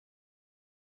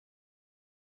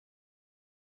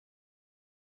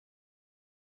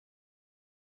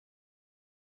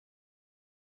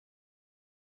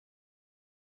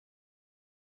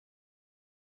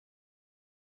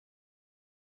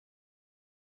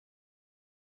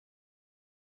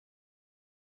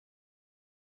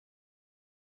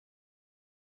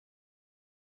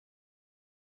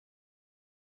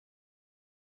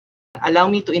allow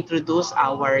me to introduce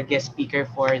our guest speaker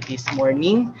for this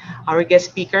morning. Our guest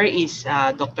speaker is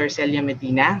Dr. Celia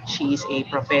Medina. She is a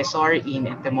professor in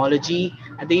entomology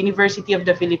at the University of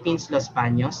the Philippines, Los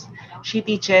Baños. She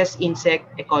teaches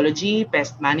insect ecology,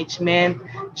 pest management,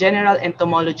 general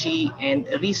entomology, and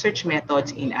research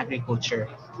methods in agriculture.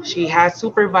 She has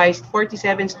supervised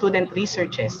 47 student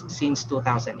researches since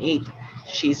 2008.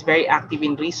 She is very active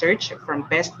in research from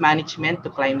pest management to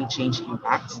climate change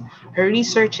impacts. Her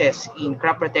researches in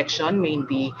crop protection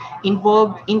mainly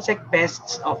involved insect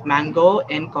pests of mango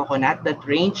and coconut that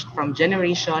ranged from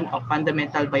generation of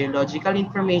fundamental biological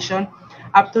information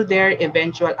up to their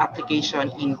eventual application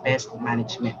in pest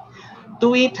management.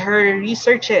 To it, her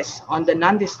researches on the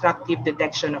non-destructive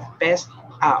detection of pests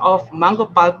of mango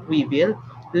pulp weevil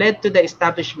led to the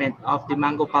establishment of the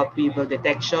mango pulp weevil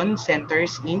detection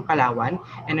centers in Palawan,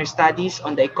 and her studies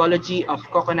on the ecology of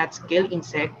coconut scale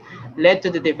insect led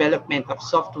to the development of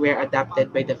software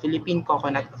adopted by the Philippine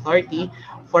Coconut Authority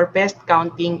for pest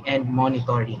counting and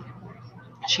monitoring.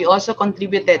 She also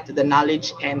contributed to the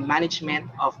knowledge and management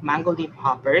of mango leaf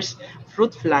hoppers,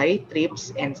 fruit fly,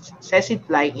 thrips, and cecid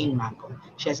fly in mango.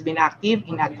 She has been active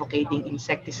in advocating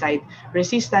insecticide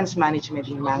resistance management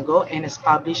in mango and has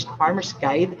published Farmer's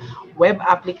Guide, web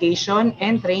application,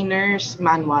 and trainer's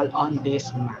manual on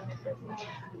this matter.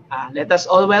 Let us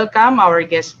all welcome our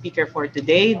guest speaker for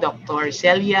today, Dr.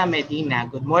 Celia Medina.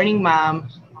 Good morning, ma'am.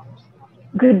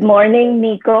 Good morning,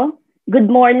 Nico. Good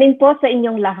morning po sa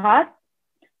inyong lahat.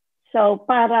 So,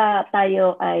 para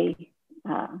tayo ay,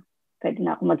 pwede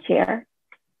na ako mag-share.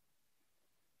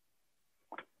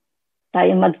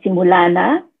 Tayo magsimula na.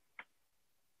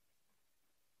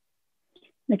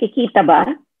 Nakikita ba?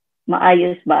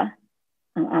 Maayos ba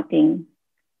ang aking...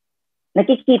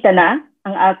 Nakikita na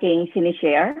ang aking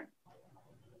sinishare?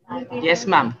 Yes,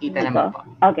 ma'am. Kita naman po.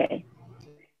 Okay.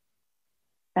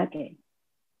 Okay.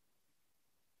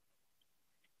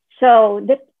 So,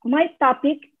 my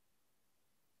topic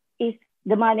is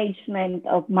the management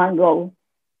of mango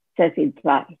cecid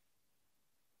fly.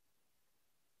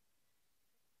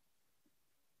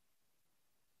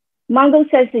 Mango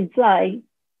cecid fly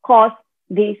cause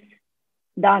this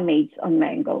damage on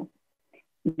mango.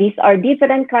 These are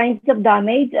different kinds of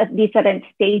damage at different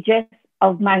stages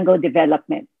of mango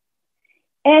development.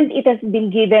 And it has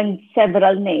been given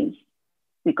several names.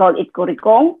 We call it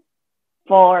kurikong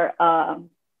for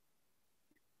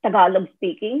Tagalog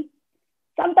speaking.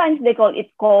 Sometimes they call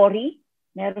it kori.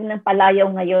 Meron ng palayaw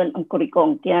ngayon ang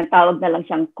kurikong. Tinatawag na lang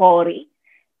siyang kori.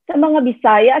 Sa mga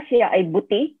Bisaya, siya ay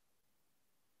buti.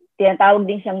 Tinatawag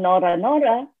din siyang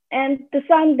nora-nora. And to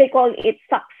some, they call it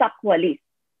saksak-walis.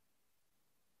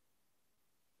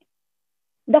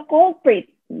 The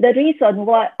culprit, the reason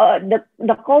why,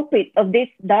 the culprit of this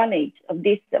damage, of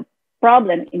this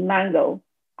problem in mango,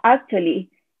 actually,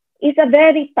 is a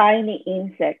very tiny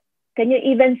insect. Can you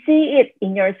even see it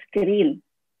in your screen?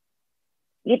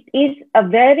 It is a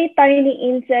very tiny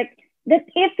insect that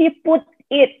if you put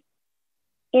it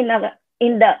in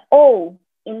the O,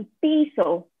 in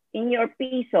piso, in your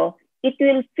piso, it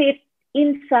will fit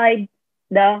inside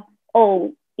the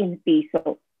O in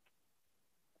piso.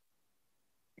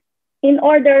 In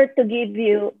order to give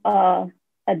you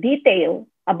a detail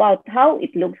about how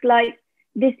it looks like,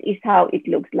 this is how it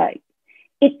looks like.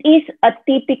 It is a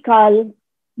typical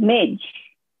midge.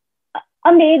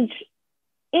 A midge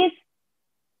is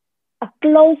a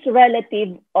close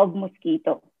relative of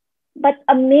mosquito, but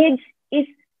a midge is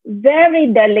very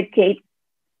delicate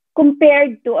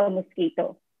compared to a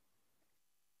mosquito.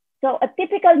 So a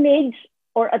typical midge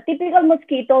or a typical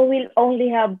mosquito will only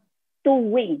have 2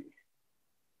 wings.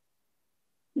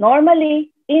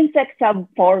 Normally, insects have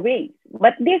 4 wings,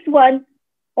 but this one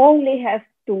only has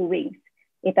 2 wings.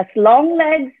 It has long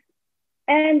legs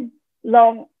and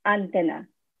long antenna.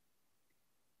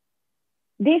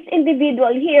 This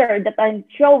individual here that I'm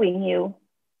showing you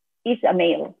is a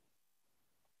male.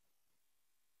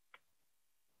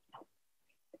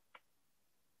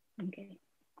 Okay.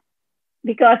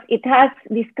 Because it has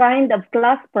this kind of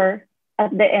clasper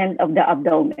at the end of the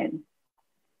abdomen.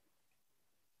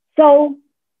 So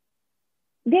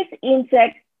this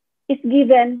insect is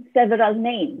given several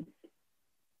names.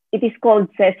 It is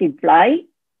called cecid fly.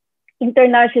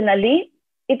 Internationally,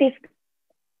 it is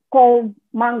called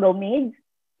mango midge.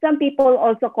 Some people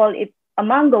also call it a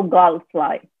mango gall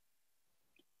fly.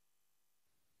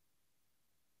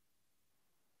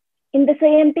 In the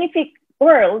scientific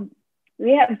world,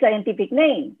 we have scientific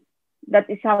names. That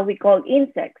is how we call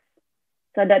insects,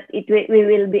 so that we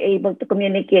will be able to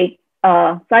communicate,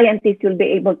 scientists will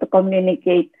be able to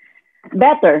communicate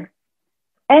better.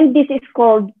 And this is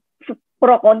called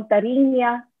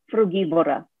Procontarinia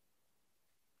frugivora.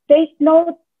 Take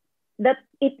note that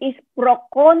it is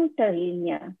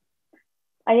Proconterinia.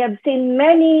 I have seen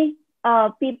many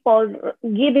people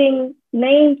giving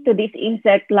names to this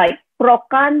insect like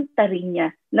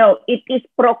Procantherinia. No, it is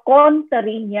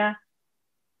Proconterinia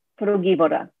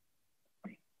frugivora.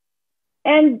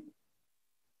 And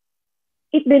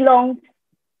it belongs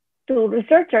to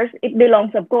researchers, it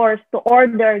belongs, of course, to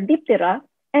order Diptera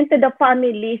and to the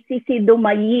family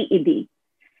Cecidomyiidae.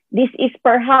 This is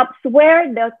perhaps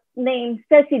where the name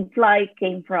Cecid fly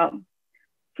came from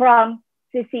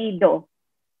Cecido.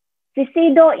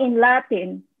 Cecido in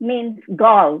Latin means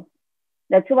gall.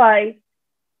 That's why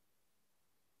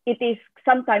it is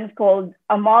sometimes called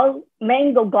a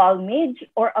mango gall midge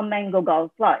or a mango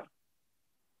gall fly.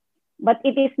 But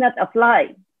it is not a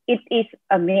fly, it is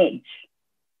a midge.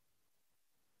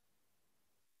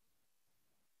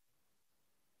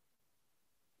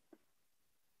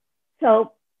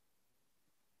 So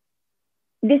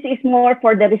this is more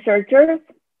for the researchers.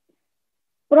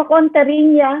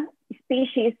 Proconterinia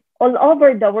species all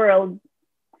over the world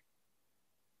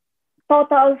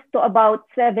totals to about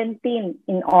 17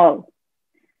 in all.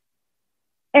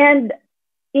 And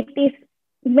it is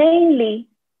mainly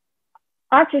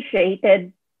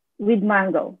associated with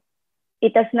mango.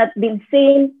 It has not been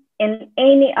seen in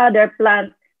any other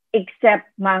plant except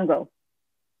mango.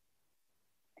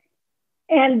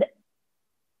 And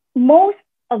most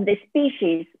of the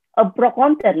species of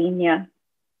Proconterinia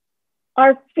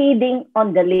are feeding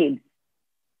on the leaves,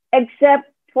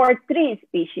 except for 3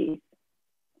 species.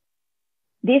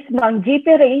 This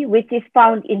Mangiferae, which is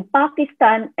found in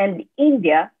Pakistan and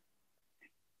India,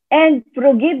 and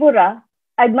Frugivora,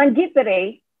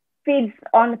 Mangiferae, feeds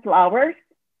on flowers.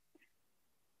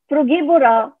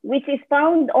 Frugivora, which is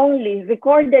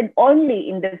recorded only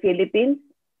in the Philippines,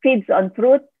 feeds on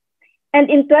fruit. And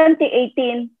in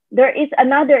 2018, there is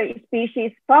another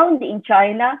species found in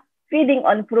China feeding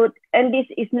on fruit, and this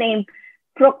is named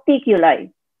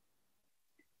Procticuli.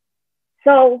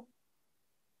 So,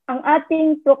 ang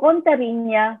ating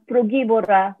Proconterinia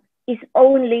frugivora is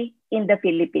only in the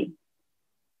Philippines.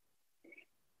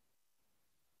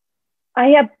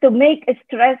 I have to make a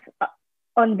stress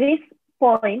on this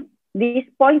point. This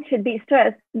point should be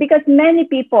stressed because many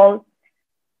people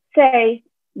say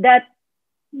that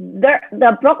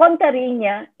the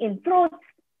Proconterinia in fruits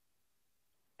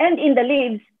and in the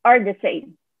leaves are the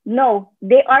same. No,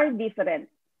 they are different.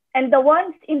 And the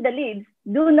ones in the leaves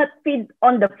do not feed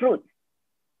on the fruits.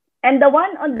 And the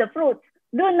one on the fruits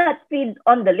do not feed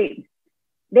on the leaves.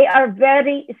 They are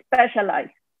very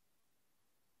specialized.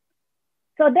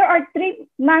 So there are 3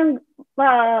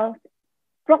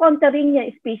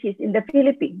 Proconterinia species in the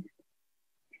Philippines.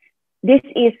 This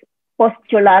is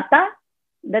postulata,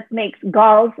 that makes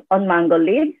galls on mango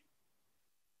leaves.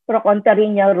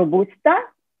 Proconterinia robusta,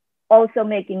 also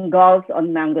making galls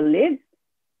on mango leaves.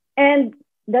 And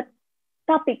the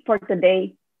topic for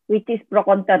today, which is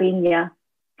Proconterinia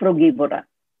frugivora.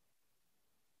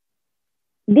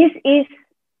 This is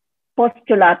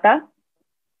postulata.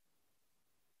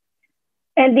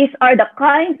 And these are the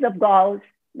kinds of galls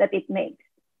that it makes.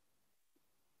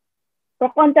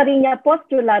 Proconterinia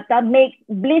postulata makes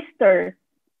blisters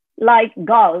like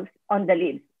galls on the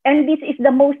leaves. And this is the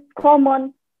most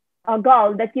common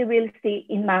gall that you will see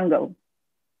in mango.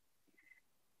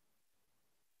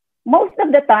 Most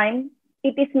of the time,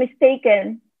 it is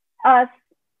mistaken as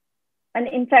an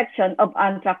infection of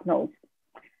anthracnose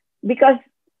because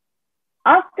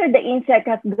after the insect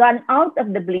has gone out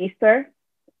of the blister,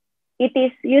 it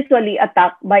is usually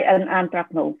attacked by an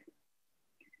anthracnose.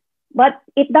 But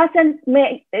it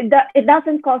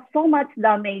doesn't cause so much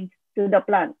damage to the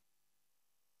plant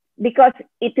because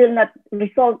it will not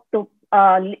result to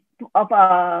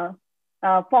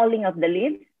falling of the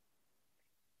leaves,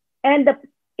 and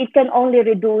it can only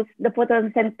reduce the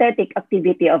photosynthetic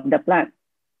activity of the plant.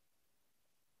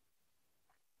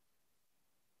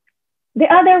 The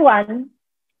other one,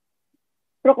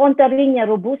 Proconterinia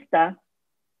robusta,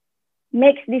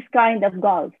 makes this kind of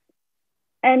galls.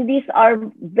 And these are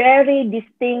very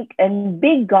distinct and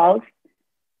big galls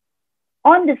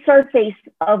on the surface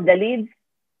of the leaves,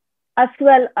 as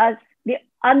well as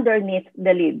underneath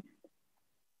the leaves.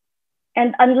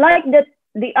 And unlike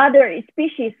the other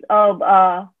species of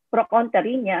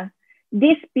Proconterinia,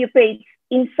 this pupates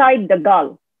inside the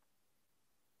gall.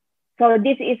 So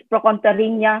this is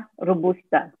Proconterinia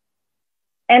robusta.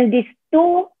 And these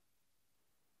 2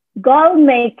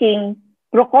 gall-making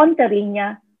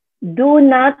Proconterinia do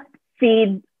not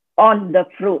feed on the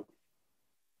fruit.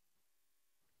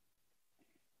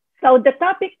 So the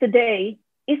topic today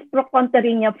is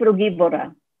Proconterinia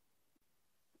frugivora.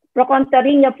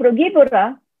 Procontaria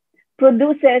frugivora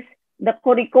produces the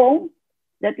corycomb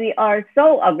that we are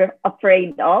so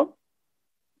afraid of,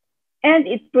 and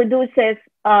it produces,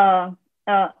 but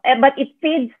it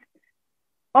feeds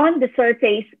on the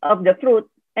surface of the fruit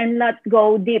and not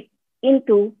go deep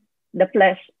into the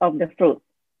flesh of the fruit.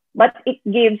 But it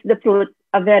gives the fruit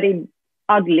a very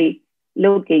ugly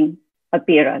looking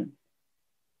appearance.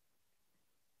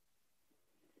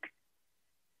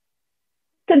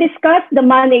 To discuss the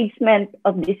management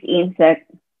of this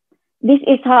insect, this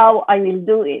is how I will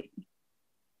do it.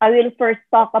 I will first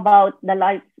talk about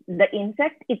the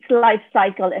insect, its life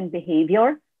cycle and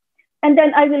behavior. And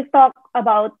then I will talk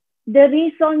about the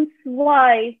reasons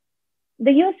why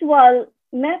the usual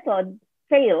method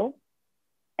fail.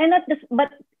 And at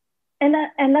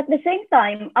the same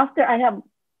time, after I have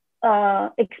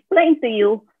explained to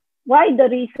you why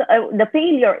the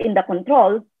failure in the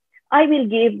control, I will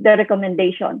give the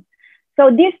recommendation.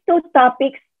 So these two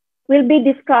topics will be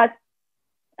discussed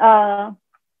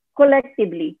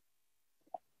collectively,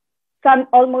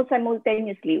 almost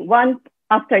simultaneously, one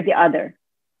after the other.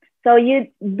 So you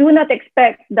do not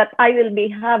expect that I will be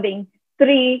having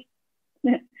three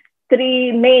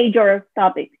major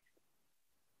topics.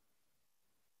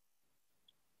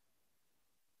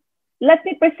 Let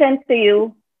me present to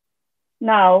you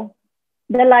now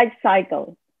the life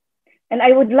cycle. And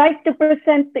I would like to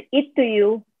present it to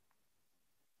you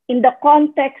in the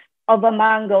context of a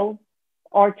mango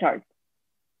orchard.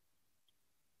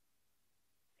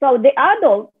 So the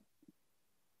adult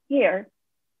here,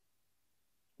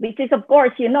 which is of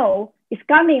course, you know, is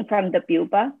coming from the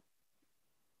pupa,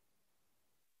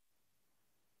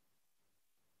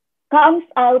 comes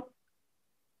out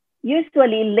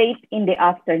usually late in the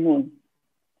afternoon,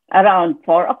 around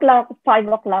 4 o'clock, 5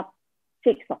 o'clock,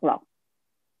 6 o'clock.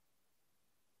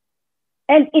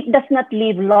 And it does not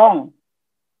live long.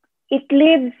 It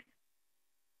lives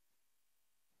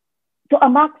to a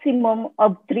maximum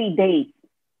of 3 days.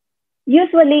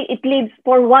 Usually it lives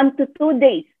for 1 to 2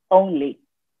 days only.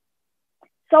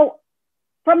 So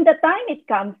from the time it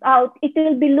comes out, it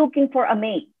will be looking for a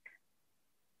mate.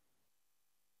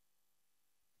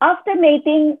 After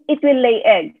mating, it will lay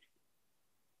eggs.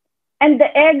 And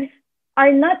the eggs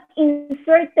are not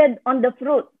inserted on the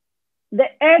fruit. The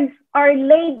eggs are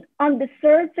laid on the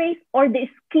surface or the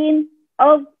skin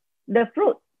of the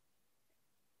fruit.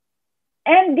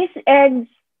 And these eggs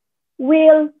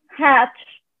will hatch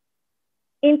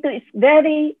into its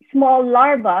very small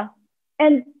larva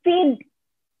and feed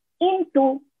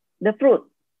into the fruit.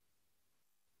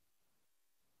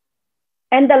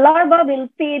 And the larva will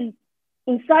feed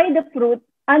inside the fruit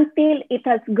until it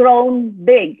has grown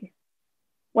big.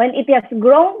 When it has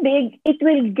grown big, it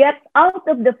will get out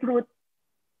of the fruit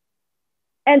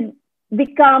and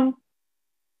become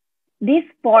this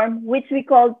form, which we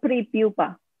call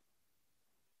pre-pupa.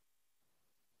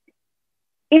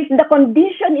 If the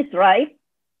condition is right,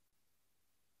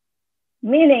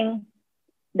 meaning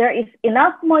there is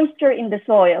enough moisture in the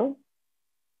soil,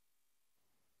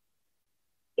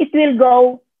 it will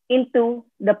go into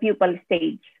the pupal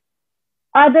stage.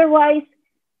 Otherwise,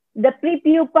 the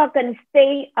pre-pupa can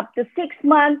stay up to 6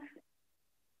 months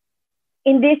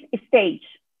in this stage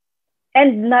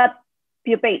and not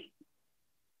pupate.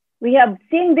 We have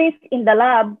seen this in the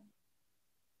lab,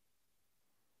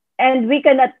 and we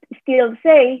cannot still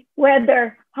say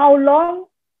whether how long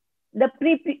the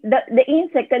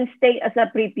insect can stay as a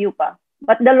pre-pupa.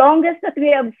 But the longest that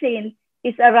we have seen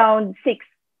is around 6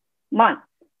 months.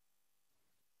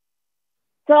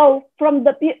 So from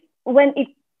when it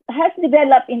has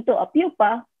developed into a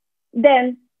pupa,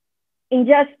 then in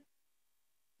just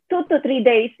 2 to 3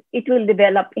 days, it will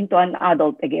develop into an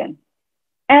adult again.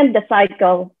 And the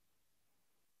cycle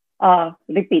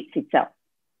repeats itself.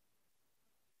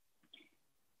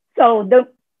 So the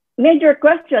major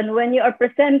question when you are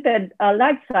presented a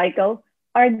life cycle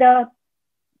are the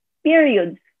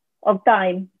periods of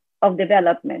time of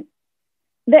development.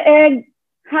 The egg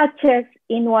hatches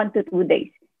in 1 to 2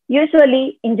 days,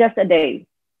 usually in just a day.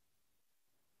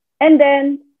 And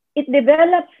then it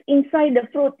develops inside the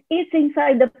fruit, is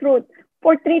inside the fruit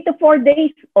for 3 to 4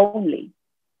 days only.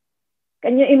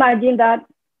 Can you imagine that?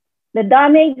 The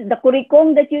damage, the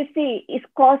corycomb that you see is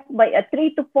caused by a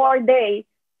 3 to 4 day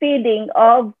feeding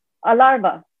of a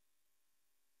larva.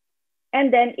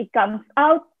 And then it comes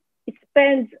out, it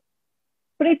spends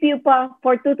pre-pupa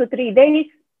for 2 to 3 days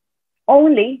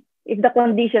only, if the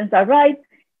conditions are right,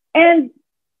 and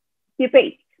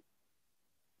pupates.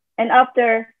 And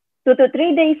after 2 to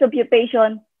 3 days of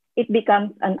pupation, it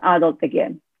becomes an adult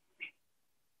again.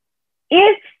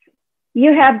 If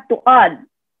you have to add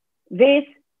this,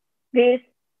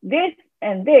 this,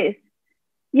 and this,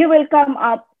 you will come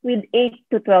up with 8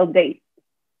 to 12 days.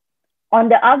 On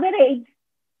the average,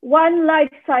 one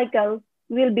life cycle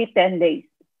will be 10 days.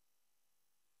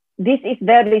 This is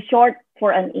very short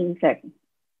for an insect.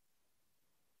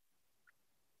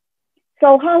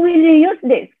 So how will you use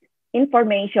this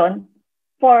information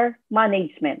for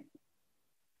management?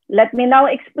 Let me now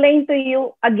explain to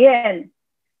you again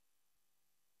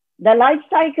the life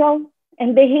cycle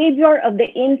and behavior of the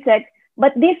insect,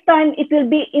 but this time it will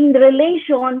be in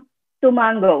relation to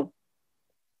mango.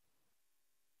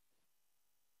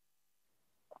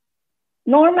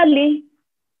 Normally,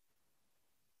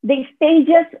 the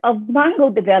stages of mango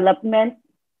development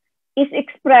is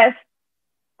expressed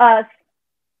as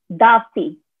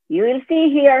Daffy. You will see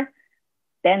here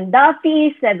 10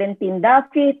 Daffy, 17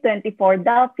 Daffy, 24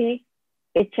 Daffy,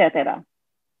 etc.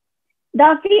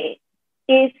 Daffy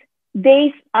is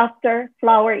days after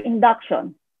flower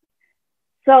induction.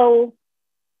 So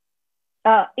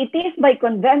it is by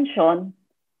convention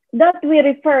that we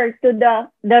refer to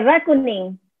the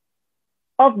reckoning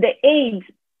of the age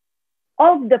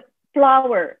of the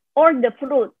flower or the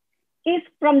fruit is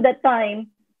from the time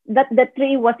that the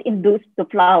tree was induced to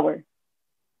flower.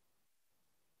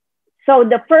 So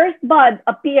the first bud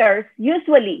appears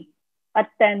usually at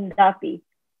 10 Daffy.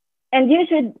 And you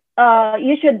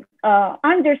should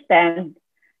understand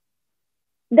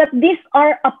that these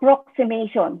are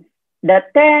approximations. The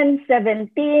 10,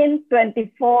 17,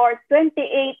 24,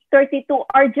 28, 32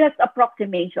 are just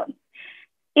approximations.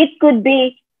 It could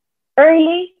be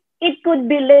early, it could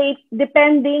be late,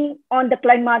 depending on the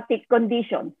climatic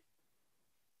conditions.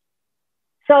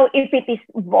 So if it is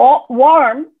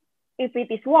warm, it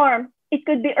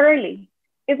could be early.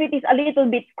 If it is a little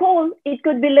bit cool, it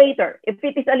could be later. If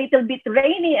it is a little bit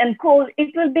rainy and cool,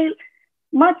 it will be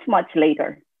much, much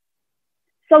later.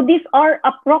 So these are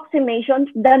approximations.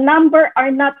 The numbers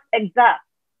are not exact.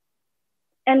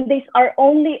 And these are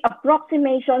only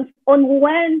approximations on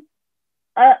when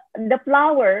the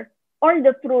flower or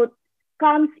the fruit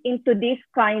comes into these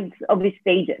kinds of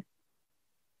stages.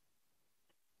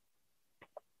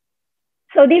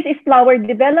 So this is flower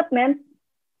development.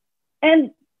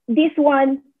 And this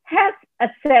one has a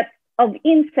set of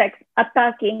insects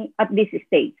attacking at this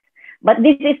stage. But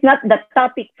this is not the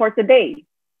topic for today.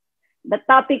 The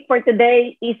topic for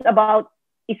today is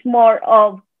more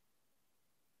of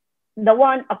the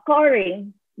one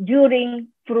occurring during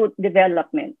fruit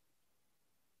development.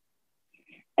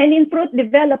 And in fruit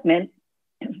development,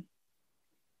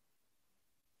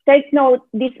 take note,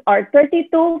 these are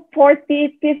 32,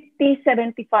 40, 50,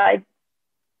 75,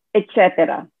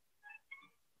 etc.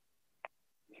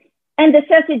 And the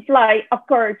Cecid fly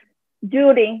occurs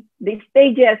during the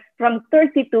stages from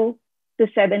 32 to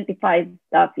 75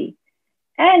 Daffy.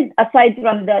 And aside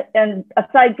from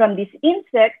this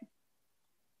insect,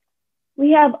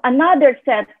 we have another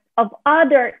set of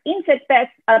other insect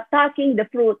pests attacking the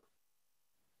fruit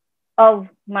of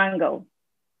mango.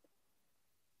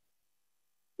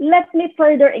 Let me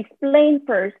further explain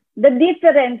first the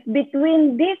difference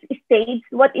between this stage,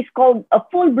 what is called a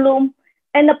full bloom,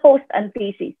 and a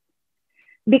post-anthesis.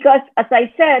 Because as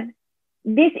I said,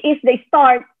 this is the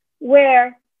start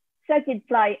where Cecid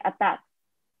fly attacks.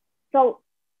 So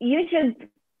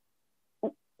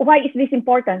why is this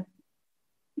important?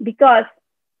 Because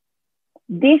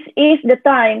this is the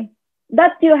time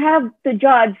that you have to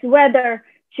judge whether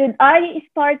should I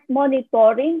start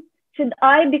monitoring, should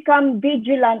I become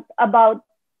vigilant about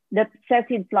the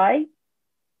Cecid fly?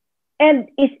 And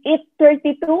is it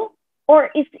 32 or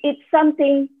is it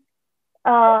something,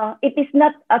 it is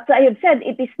not, as I have said,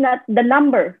 it is not the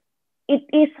number. It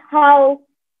is how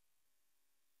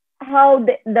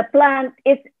the plant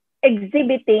is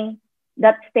exhibiting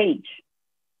that stage.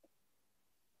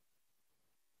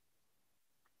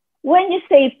 When you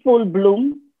say full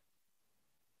bloom,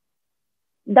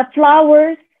 the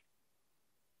flowers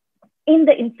in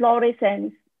the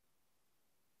inflorescence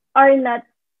are not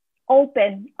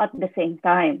open at the same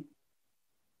time.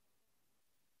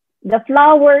 The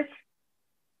flowers,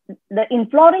 the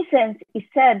inflorescence is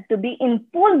said to be in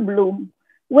full bloom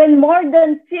when more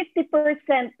than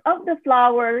 50% of the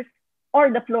flowers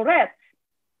or the florets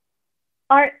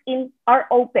are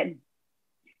open.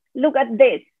 Look at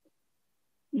this.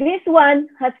 This one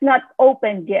has not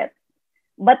opened yet,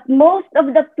 but most of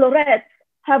the florets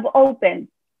have opened.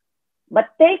 But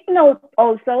take note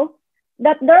also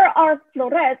that there are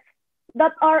florets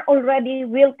that are already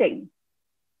wilting.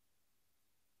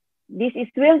 This is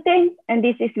wilting and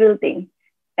this is wilting.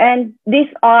 And these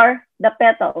are the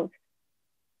petals.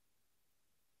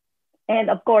 And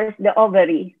of course, the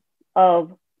ovary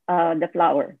of the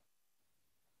flower.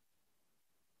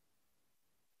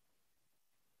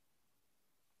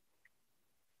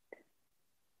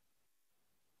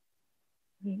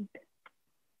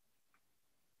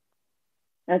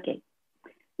 Okay.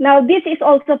 Now this is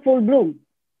also full bloom.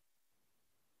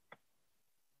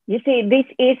 You see, this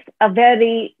is a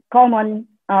very common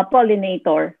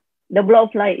pollinator. The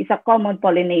blowfly is a common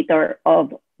pollinator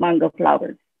of mango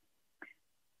flowers.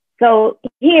 So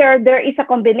here there is a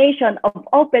combination of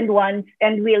opened ones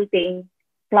and wilting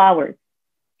flowers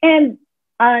and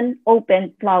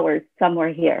unopened flowers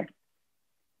somewhere here.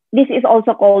 This is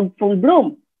also called full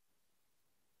bloom.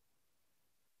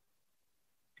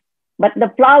 But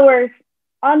the flowers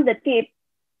on the tip,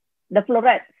 the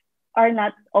florets, are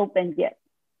not opened yet.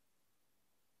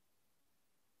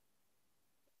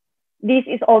 This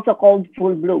is also called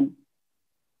full bloom.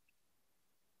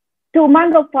 To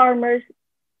mango farmers,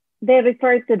 they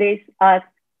refer to this as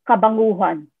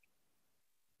kabanguhan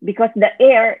because the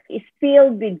air is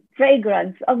filled with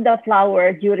fragrance of the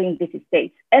flower during this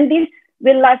stage. And this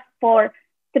will last for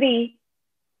three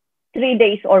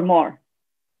days or more.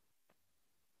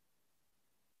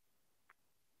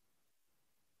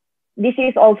 This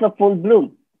is also full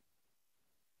bloom.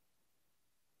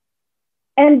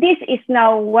 And this is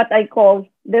now what I call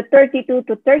the 32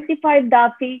 to 35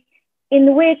 Daffy,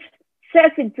 in which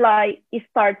Cecid fly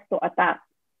starts to attack.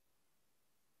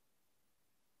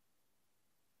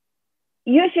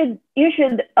 You should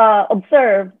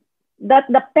observe that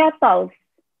the petals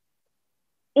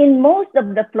in most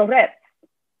of the florets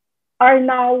are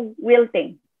now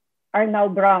wilting, are now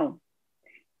brown.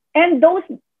 And those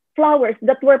flowers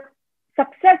that were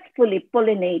successfully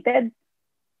pollinated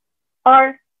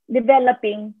are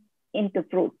developing into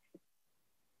fruits.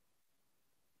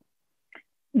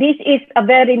 This is a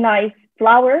very nice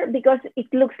flower because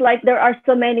it looks like there are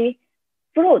so many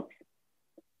fruits.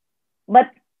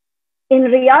 But in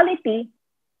reality,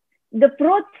 the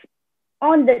fruits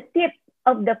on the tip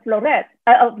of the floret,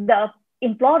 of the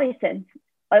inflorescence,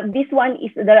 this one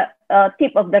is the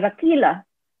tip of the rachila,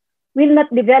 will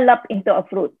not develop into a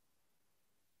fruit.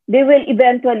 They will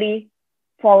eventually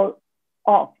fall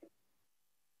off,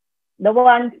 the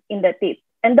ones in the tip.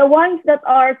 And the ones that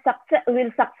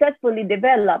will successfully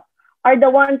develop are the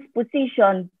ones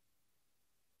positioned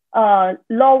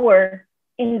lower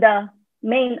in the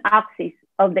main axis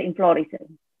of the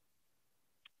inflorescence.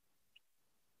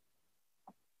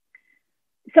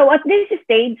 So at this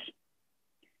stage,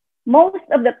 most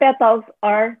of the petals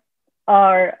are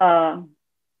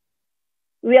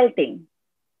wilting.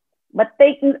 But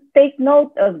take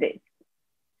note of this.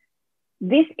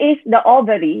 This is the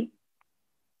ovary,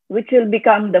 which will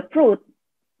become the fruit,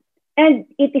 and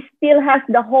it still has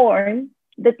the horn,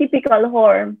 the typical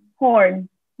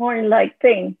horn-like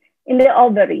thing in the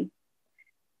ovary.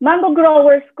 Mango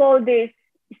growers call this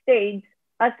stage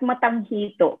as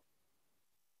matanghito.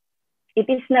 It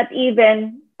is not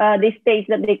even the stage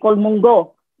that they call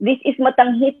munggo. This is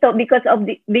matanghito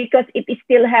because it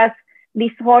still has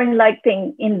this horn-like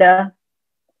thing in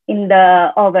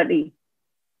the ovary.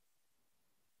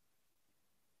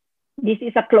 This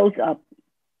is a close-up.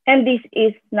 And this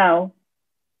is now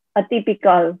a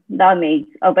typical damage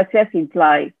of a Cecid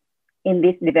fly in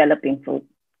this developing fruit.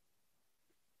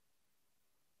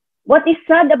 What is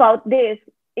sad about this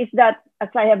is that, as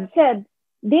I have said,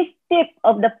 this tip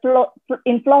of the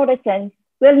inflorescence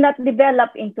will not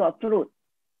develop into a fruit.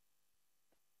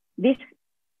 This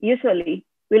usually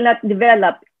will not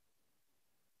develop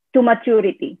to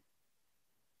maturity.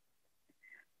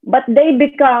 But they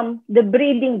become the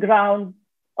breeding ground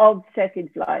of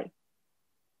Cecid fly.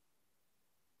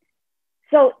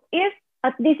 So if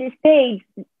at this stage,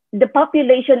 the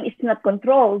population is not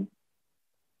controlled,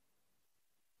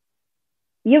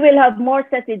 you will have more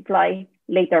Cecid fly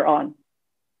later on.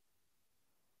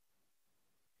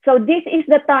 So this is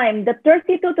the time, the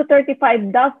 32 to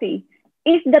 35 Daffy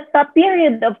is the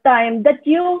period of time that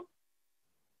you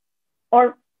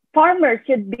or farmers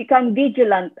should become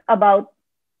vigilant about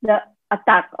the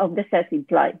attack of the Cecid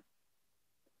fly.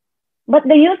 But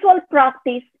the usual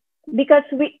practice, because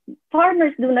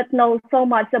farmers do not know so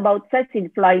much about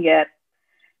Cecid fly yet,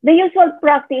 the usual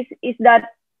practice is that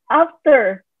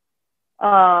after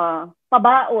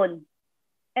pabaon,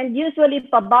 and usually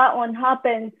pabaon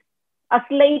happens as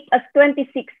late as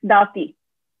 26 Daffy.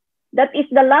 That is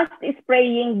the last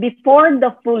spraying before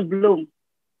the full bloom.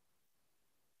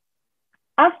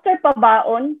 After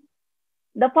pabaon,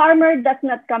 the farmer does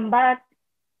not come back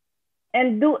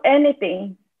and do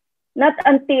anything, not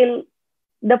until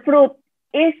the fruit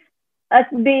is as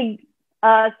big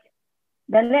as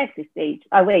the next stage.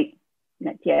 Wait,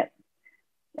 not yet.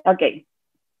 Okay.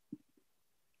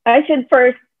 I should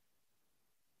first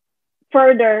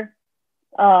further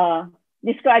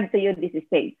describe to you this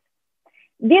stage.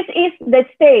 This is the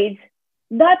stage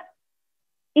that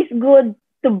is good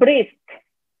to brisk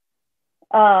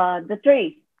the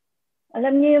tree.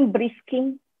 Alam niyo yung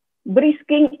brisking?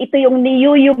 Brisking, ito yung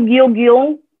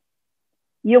niyuyug-yug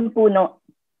yung puno.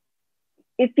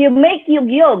 If you make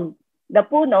yug-yug the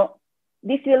puno,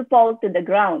 this will fall to the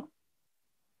ground.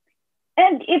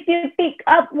 And if you pick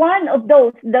up one of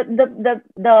those,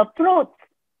 the fruits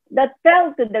that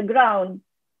fell to the ground,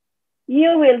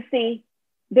 you will see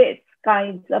this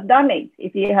kinds of damage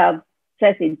if you have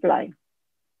cecid fly.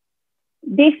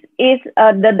 This is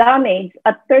the damage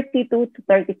at 32 to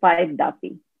 35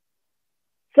 Daffy.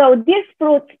 So these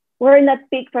fruits were not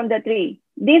picked from the tree.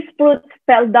 These fruits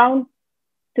fell down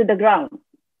to the ground.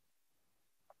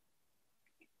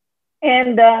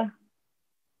 And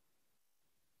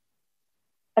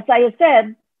as I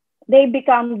said, they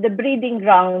become the breeding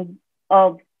ground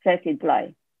of cecid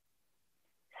fly.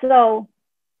 So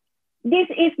this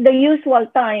is the usual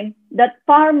time that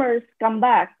farmers come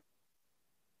back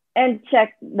and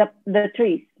check the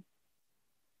trees.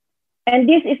 And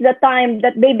this is the time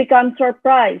that they become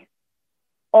surprised.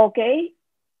 Okay,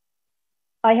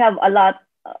 I have a lot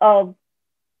of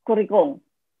kurikong.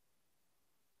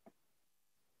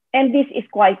 And this is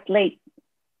quite late.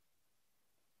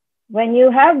 When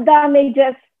you have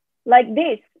damages like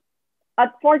this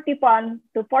at 41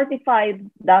 to 45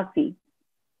 Daffy,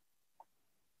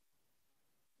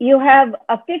 you have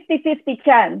a 50-50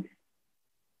 chance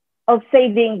of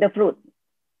saving the fruit.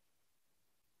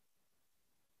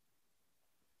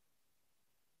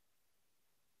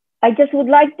 I just would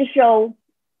like to show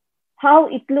how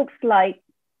it looks like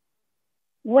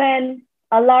when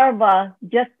a larva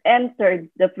just entered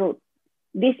the fruit.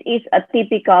 This is a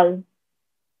typical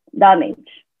damage.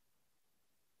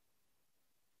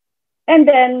 And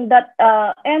then that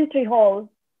entry hole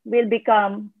will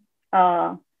become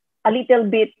a little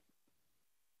bit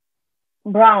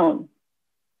brown,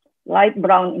 light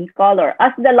brown in color,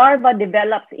 as the larva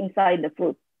develops inside the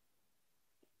fruit.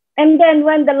 And then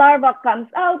when the larva comes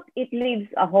out, it leaves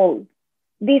a hole.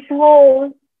 This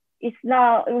hole is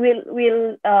now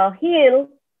will heal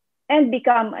and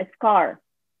become a scar,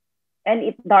 and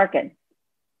it darkens.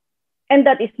 And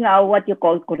that is now what you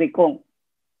call kurikong.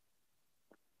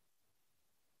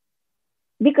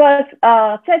 Because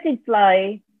cecid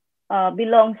fly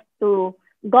belongs to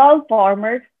gall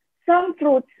formers, some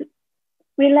fruits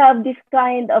will have this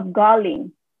kind of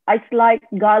galling, a slight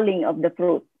galling of the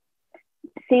fruit.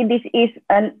 See, this is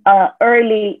an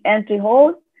early entry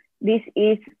hole. This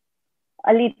is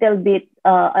a little bit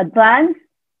advanced.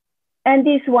 And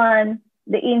this one,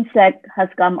 the insect has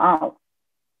come out.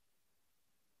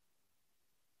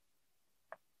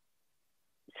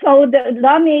 So the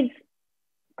damage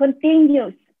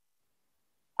continues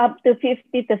up to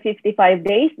 50 to 55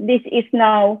 days. This is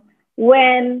now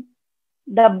when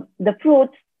the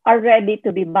fruits are ready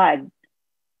to be bagged.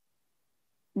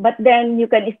 But then you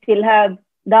can still have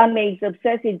damage of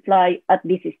cecid fly at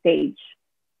this stage.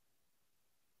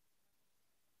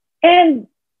 And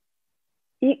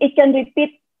it can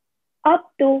repeat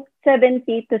up to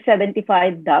 70 to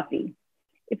 75 Daffy.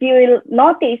 If you will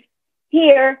notice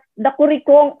here, the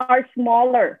kurikong are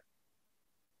smaller.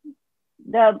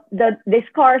 The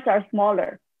scars are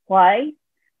smaller. Why?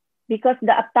 Because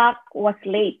the attack was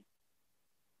late.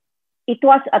 It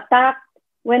was attacked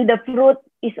when the fruit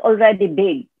is already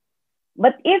big.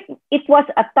 But if it was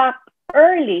attacked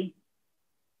early,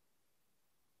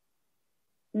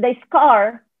 the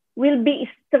scar will be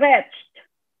stretched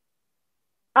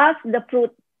as the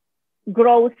fruit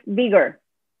grows bigger.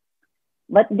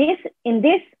 But in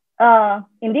this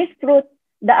fruit,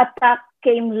 the attack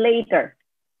came later.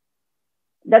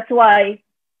 That's why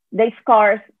the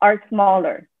scars are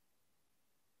smaller.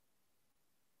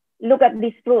 Look at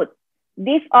this fruit.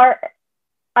 These are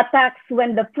attacks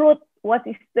when the fruit was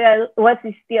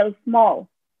still small.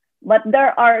 But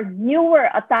there are newer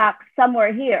attacks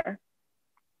somewhere here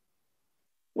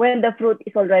when the fruit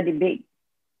is already big.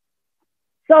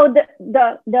 So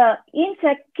the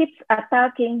insect keeps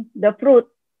attacking the fruit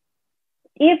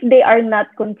if they are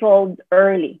not controlled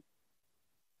early.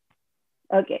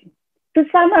 Okay, to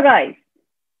summarize,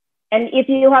 and if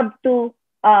you have to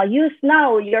use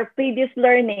now your previous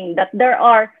learning that there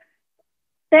are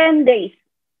 10 days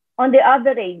on the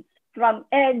average from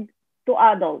egg to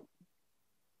adult,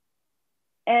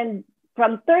 and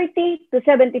from 30 to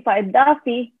 75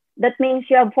 Daffy, that means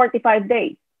you have 45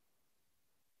 days.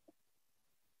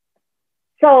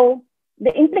 So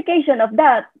the implication of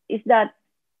that is that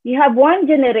you have one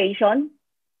generation,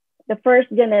 the first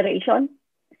generation,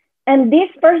 and this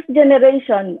first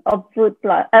generation of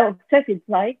cecid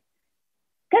fly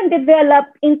can develop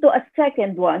into a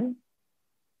second one,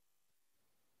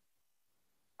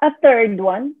 a third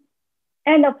one,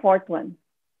 and a fourth one.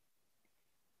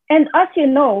 And as you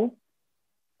know,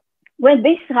 when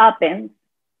this happens,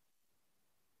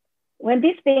 when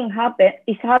this thing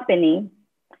is happening,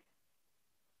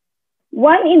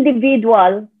 one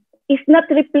individual is not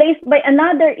replaced by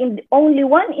another, only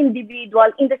one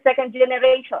individual in the second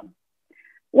generation.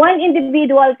 One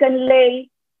individual can lay,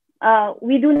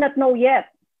 we do not know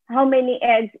yet how many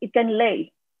eggs it can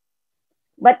lay.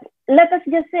 But let us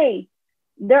just say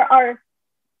there are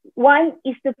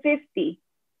 1:50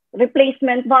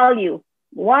 replacement value.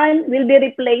 One will be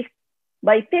replaced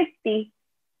by 50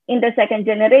 in the second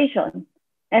generation,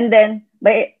 and then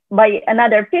by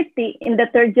another 50 in the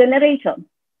third generation.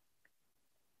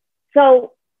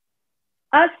 So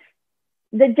as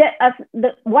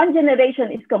the one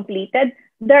generation is completed,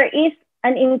 there is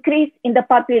an increase in the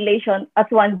population as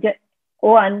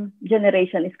one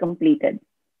generation is completed.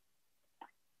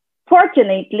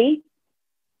 Fortunately,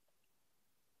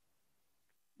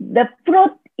 the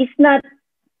fruit is not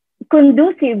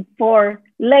conducive for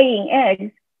laying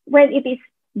eggs when it is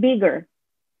bigger.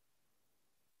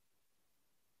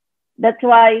 That's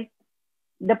why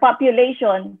the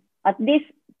population at this,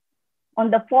 on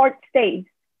the fourth stage,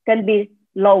 can be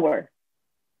lower.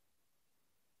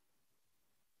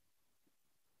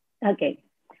 Okay,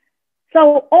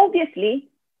 so obviously,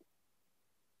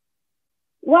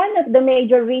 one of the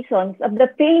major reasons of the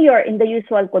failure in the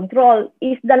usual control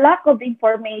is the lack of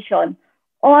information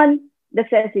on the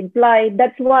Cecid fly.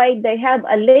 That's why they have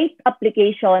a late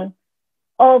application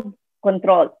of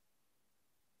control.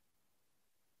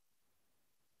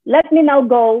 Let me now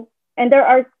go, and there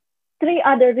are 3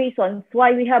 other reasons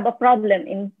why we have a problem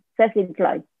in Cecid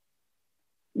fly.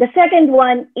 The second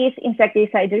one is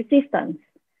insecticide resistance.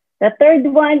 The third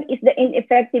one is the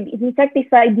ineffective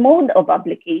insecticide mode of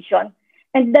application.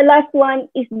 And the last one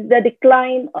is the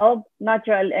decline of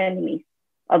natural enemies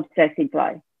of Cecid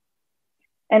fly.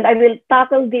 And I will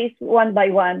tackle this one by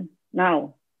one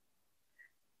now.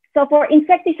 So for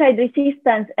insecticide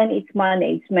resistance and its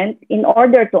management, in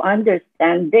order to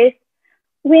understand this,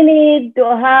 we need to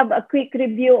have a quick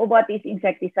review of what is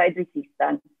insecticide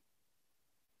resistance.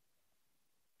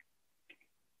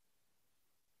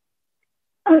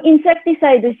 Ang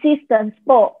insecticide resistance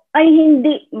po ay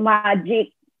hindi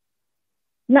magic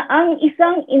na ang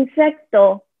isang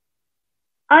insekto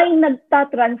ay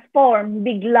nagtatransform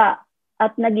bigla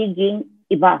at nagiging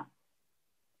iba.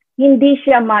 Hindi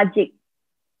siya magic.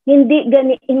 Hindi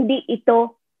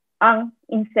ito ang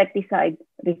insecticide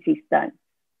resistance.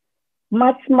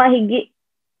 Mas mahigit,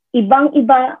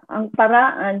 ibang-iba ang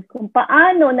paraan kung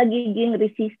paano nagiging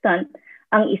resistant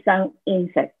ang isang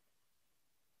insect.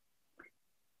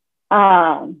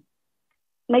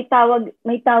 May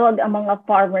tawag ang mga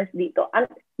farmers dito.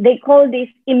 They call this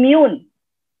immune.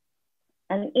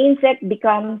 An insect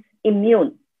becomes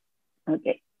immune.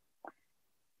 Okay.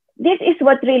 This is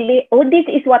what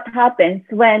happens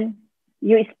when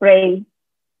you spray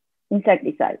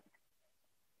insecticides.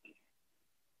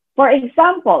 For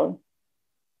example,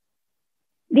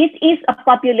 this is a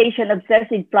population of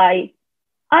Cecid fly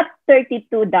at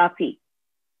 32 Daffy.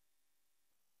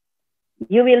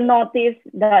 You will notice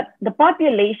that the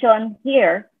population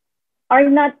here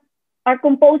are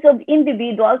composed of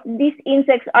individuals. These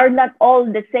insects are not all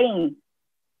the same.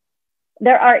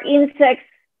 There are insects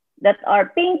that are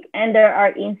pink and there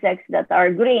are insects that are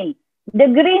green. The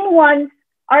green ones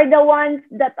are the ones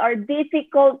that are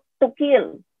difficult to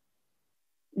kill.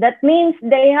 That means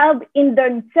they have in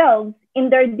themselves,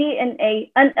 in their DNA,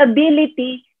 an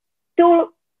ability to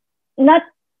not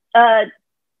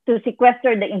to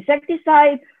sequester the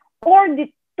insecticide or to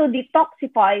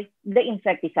detoxify the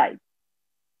insecticide.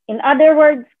 In other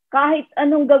words, kahit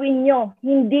anong gawin nyo,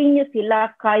 hindi nyo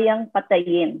sila kayang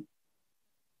patayin.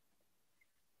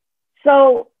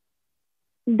 So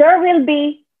there will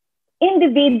be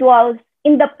individuals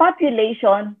in the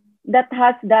population that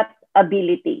has that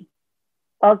ability.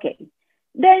 Okay,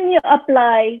 then you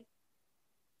apply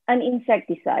an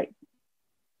insecticide.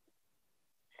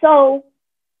 So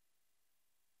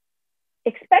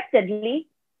expectedly,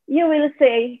 you will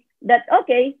say that,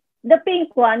 okay, the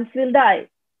pink ones will die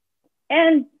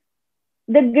and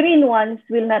the green ones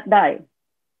will not die.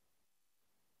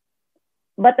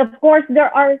 But of course, there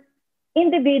are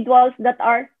individuals that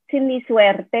are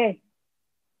siniswerte.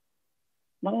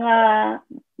 Mga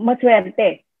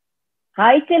maswerte.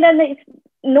 Kahit sila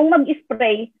nung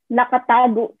mag-spray,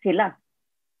 nakatago sila.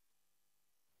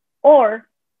 Or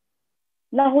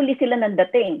nahuli sila ng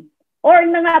dating. Or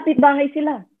nangapit bahay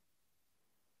sila.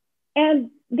 And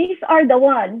these are the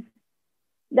ones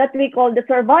that we call the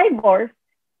survivors,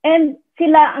 and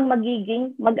sila ang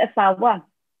magiging mag-asawa.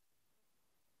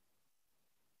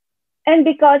 And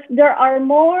because there are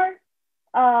more,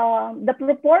 the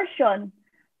proportion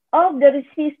of the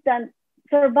resistant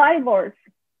survivors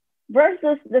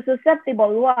versus the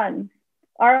susceptible ones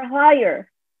are higher,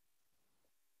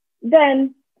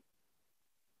 then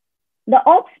the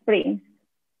offspring,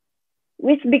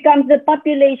 which becomes the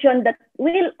population that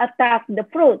will attack the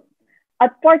fruit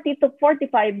at 40 to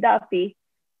 45 Daffy,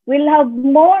 will have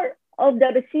more of the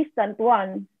resistant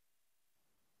ones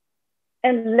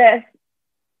and less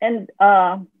and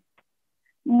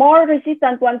more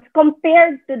resistant ones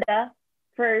compared to the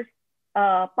first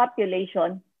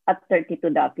population at 32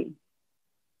 Daffy.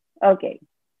 Okay,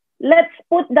 let's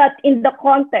put that in the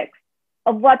context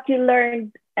of what you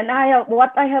learned and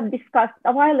what I have discussed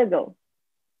a while ago.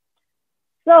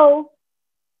 So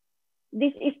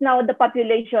this is now the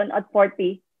population at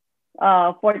 42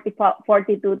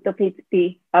 to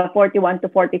 50, 41 to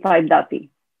 45 Daffy.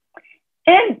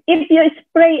 And if you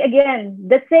spray again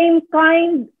the same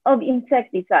kind of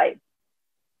insecticide,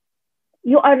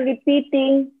 you are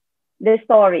repeating the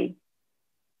story.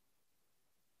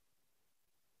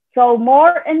 So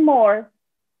more and more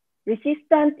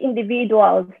resistant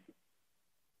individuals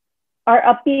are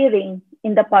appearing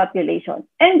in the population.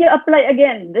 And you apply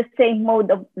again the same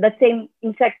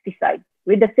insecticide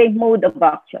with the same mode of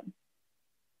action.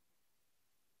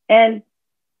 And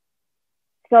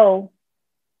so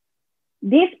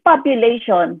this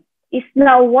population is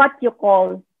now what you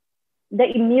call the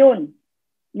immune.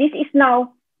 This is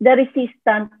now the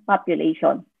resistant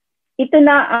population. Ito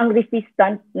na ang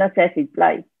resistant na Cecid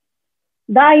fly.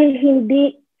 Dahil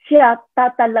hindi siya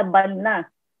tatalaban na.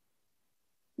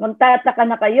 Magtataka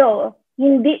na kayo,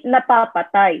 hindi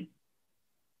napapatay.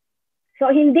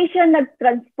 So hindi siya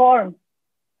nag-transform.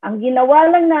 Ang ginawa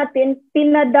lang natin,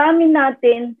 pinadami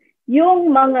natin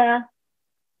yung mga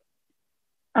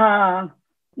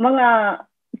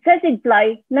Cecid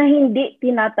fly na hindi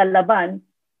tinatalaban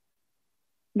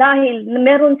dahil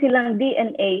meron silang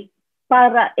DNA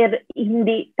para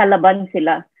hindi talaban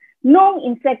sila nung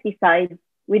insecticide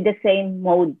with the same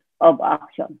mode of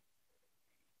action.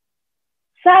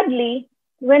 Sadly,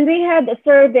 when we had a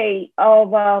survey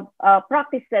of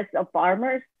practices of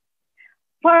farmers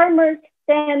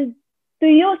tend to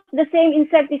use the same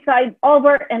insecticide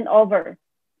over and over.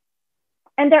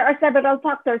 And there are several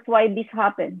factors why this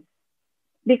happens.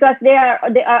 Because they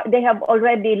have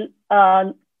already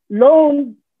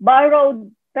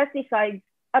borrowed pesticides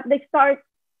at the start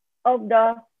of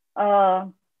the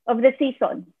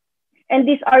season. And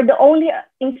these are the only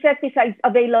insecticides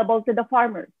available to the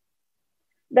farmers.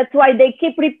 That's why they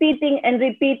keep repeating and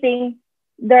repeating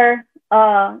their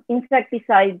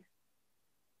insecticides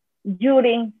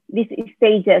during these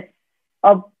stages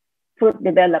of fruit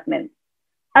development.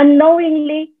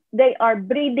 Unknowingly, they are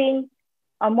breeding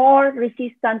a more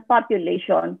resistant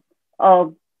population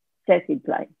of Cecid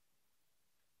fly.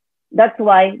 That's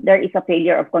why there is a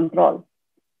failure of control.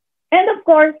 And of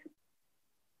course,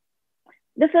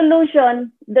 the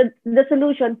solution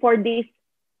for this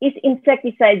is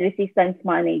insecticide resistance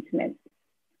management.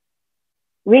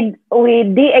 With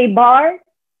DA bar,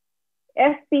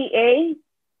 FPA,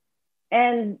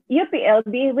 and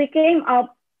UPLB, we came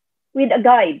up with a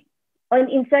guide on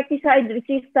insecticide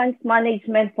resistance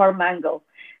management for mango.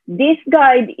 This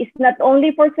guide is not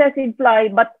only for Cecid fly,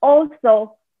 but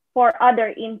also for other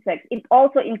insects. It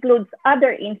also includes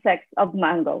other insects of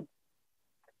mango.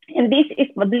 And this is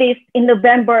published in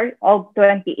November of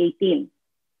 2018.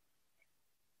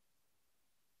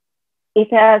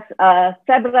 It has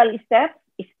several steps.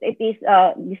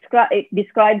 It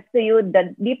describes to you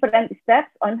the different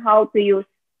steps on how to use,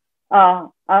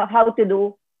 how to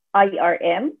do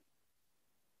IRM.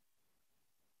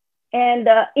 And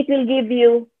it will give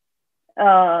you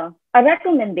a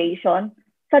recommendation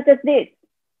such as this.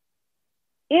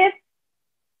 If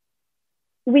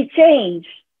we change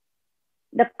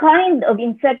the kind of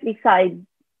insecticide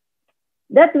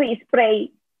that we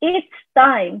spray each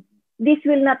time, this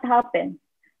will not happen.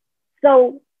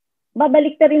 So,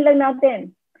 babalik na rin lang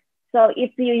natin. So,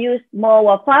 if you use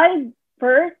MOA 5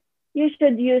 first, you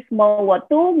should use MOA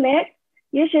 2 next,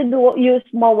 you should use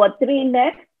MOA 3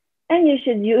 next, and you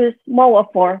should use MOA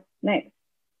 4 next.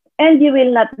 And you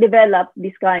will not develop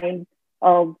this kind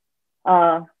of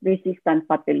resistant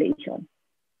population.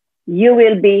 You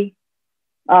will be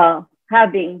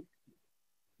having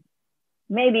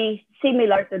maybe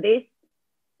similar to this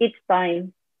each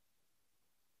time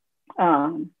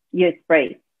you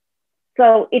spray.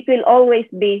 So it will always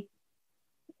be,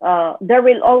 there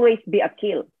will always be a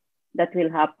kill that will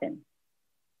happen.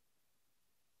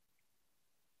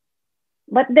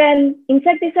 But then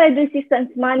insecticide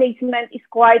resistance management is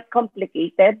quite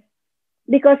complicated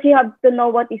because you have to know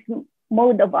what is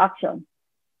mode of action.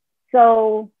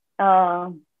 So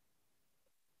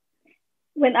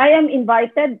when I am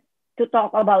invited to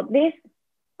talk about this,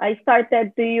 I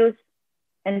started to use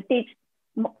and teach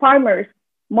farmers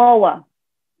MOA,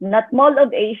 not Mall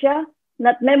of Asia,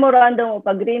 not Memorandum of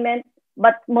Agreement,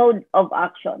 but mode of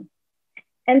action.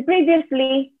 And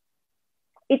previously,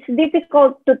 it's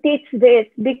difficult to teach this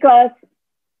because,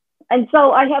 and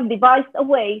so I have devised a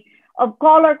way of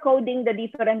color coding the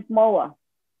different MOA.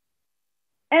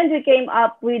 And we came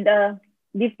up with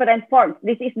different forms.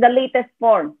 This is the latest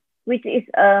form, which is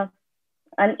an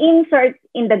insert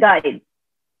in the guide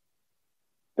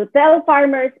to tell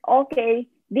farmers, okay,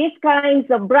 these kinds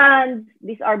of brands,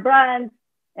 these are brands,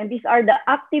 and these are the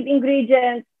active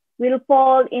ingredients will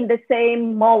fall in the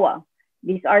same MOA.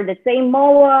 These are the same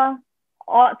MOA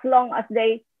as long as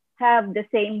they have the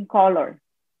same color.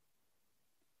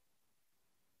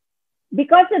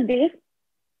 Because of this,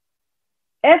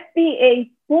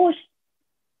 FPA pushed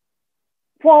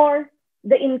for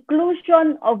the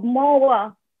inclusion of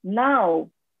MOA now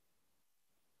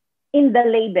in the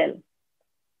label.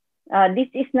 This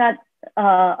is not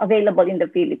available in the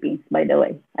Philippines, by the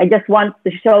way. I just want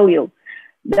to show you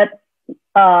that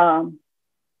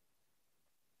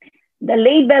the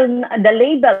label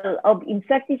of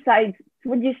insecticides,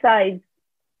 fungicides,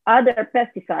 other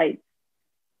pesticides,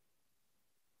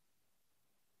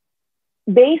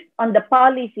 based on the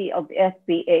policy of the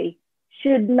FPA,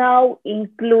 should now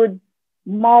include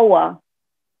MOA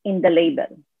in the label.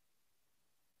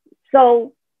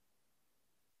 So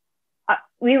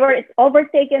we were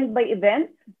overtaken by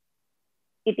events.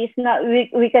 It is not,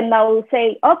 we can now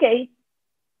say, okay,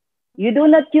 you do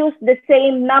not use the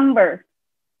same number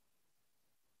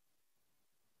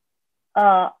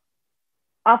after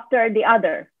the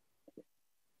other.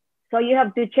 So you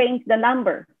have to change the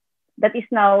number. That is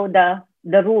now the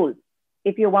rule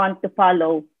if you want to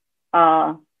follow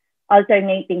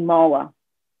alternating MOA.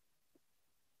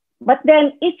 But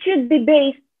then it should be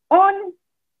based on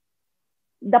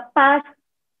the past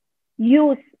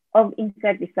use of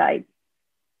insecticides.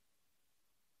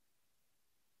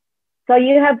 So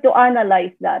you have to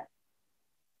analyze that.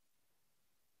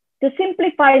 To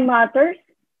simplify matters,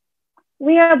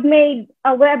 we have made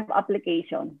a web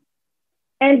application.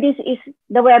 And this is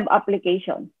the web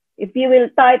application. If you will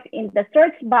type in the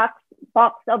search box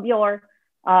of your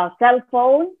cell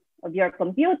phone, of your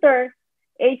computer,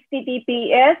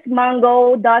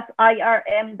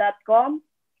 https://mango.irm.com,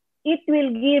 it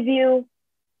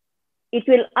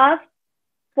will ask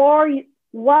for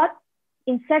what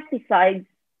insecticides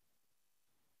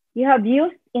you have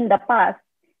used in the past,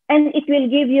 and it will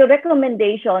give you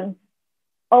recommendations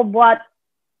of what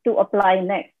to apply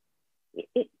next.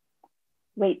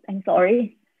 Wait, I'm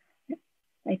sorry.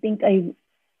 I think I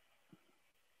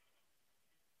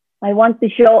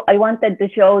wanted to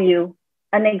show you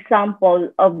an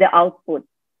example of the output.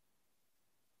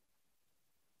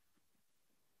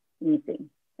 Meeting.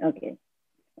 Okay.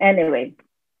 Anyway.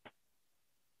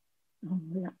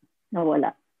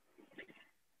 Nawala.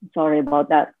 Sorry about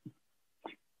that.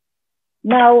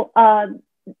 Now,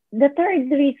 the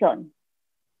third reason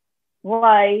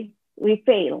why we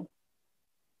fail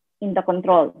in the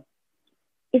control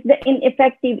is the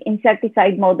ineffective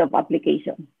insecticide mode of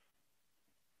application.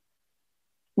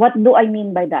 What do I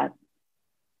mean by that?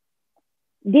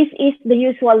 This is the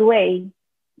usual way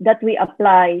that we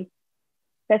apply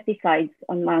pesticides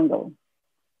on mango.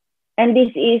 And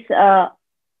this is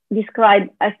described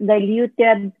as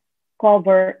diluted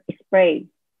cover spray.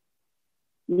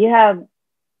 You have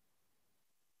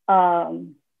a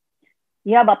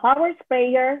power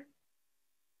sprayer.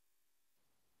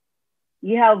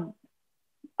 You have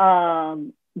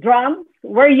drums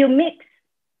where you mix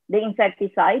the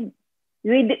insecticide,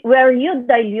 where you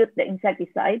dilute the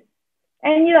insecticide,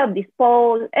 and you have this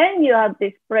pole, and you have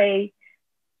this spray.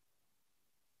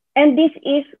 And this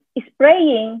is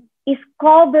spraying is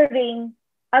covering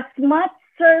as much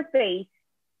surface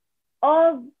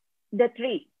of the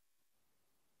tree.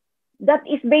 That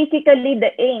is basically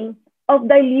the aim of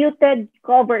diluted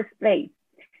cover spray.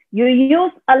 You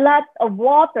use a lot of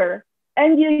water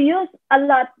and you use a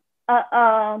lot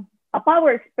a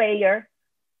power sprayer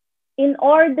in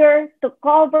order to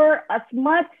cover as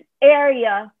much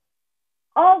area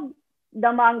of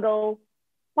the mango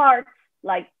parts,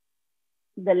 like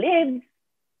the leaves,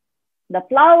 the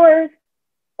flowers,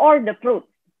 or the fruit.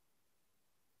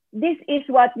 This is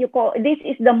what you call, this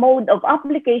is the mode of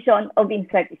application of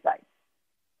insecticides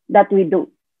that we do.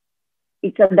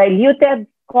 It's a diluted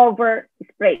cover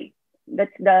spray.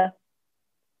 That's the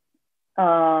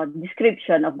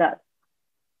description of that.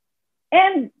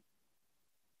 And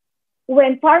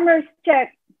when farmers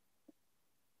check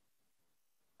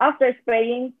after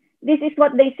spraying, this is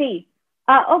what they see.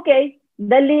 Okay,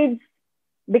 the leaves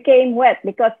became wet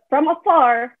because from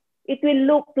afar, it will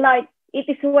look like it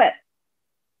is wet.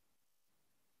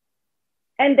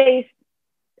 And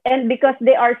because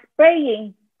they are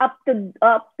spraying up to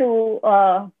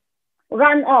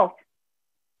run off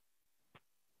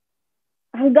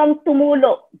hanggang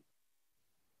tumulo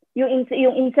yung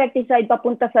insecticide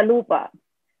papunta sa lupa.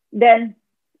 Then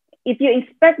if you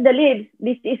inspect the leaves,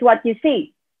 this is what you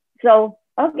see. So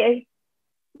okay,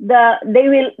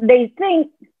 they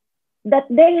think that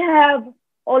they have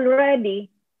already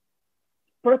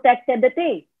protected the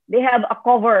tree. They have a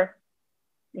cover.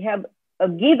 They have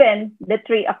given the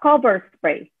tree a cover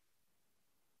spray.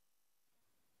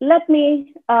 Let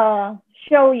me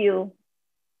show you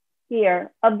here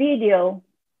a video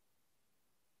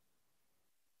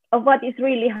of what is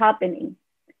really happening.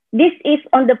 This is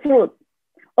on the fruit.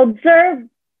 Observe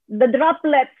the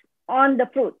droplets on the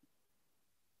fruit.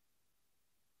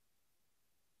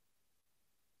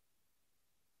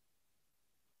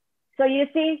 So you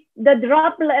see the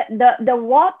droplet, the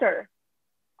water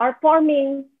are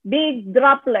forming big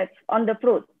droplets on the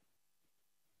fruit.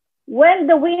 When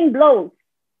the wind blows,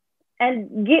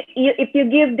 and if you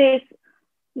give this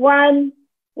one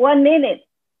minute,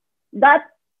 that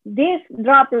these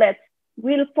droplets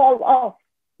will fall off,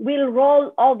 will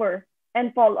roll over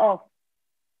and fall off.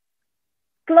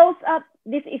 Close up,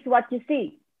 this is what you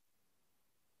see.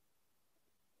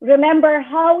 Remember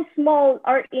how small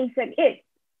our insect is.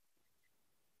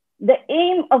 The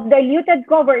aim of diluted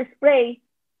cover spray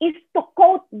is to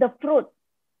coat the fruit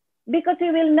because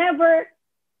we will never,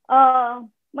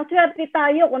 maswerte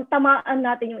tayo kung tamaan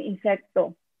natin yung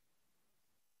insekto.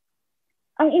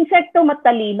 Ang insekto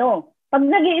matalino. Pag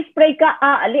nag-i-spray ka,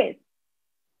 aalis.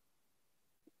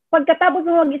 Pagkatapos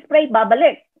mo mag-spray,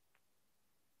 babalik.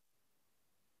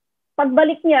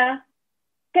 Pagbalik niya,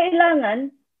 kailangan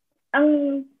ang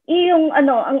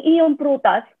iyong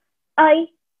prutas ay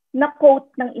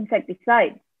na-coat ng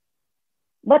insecticide.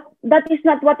 But that is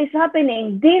not what is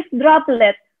happening. This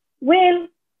droplet will,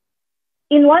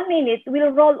 in 1 minute,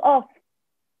 will roll off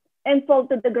and fall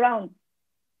to the ground.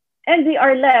 And we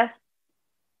are left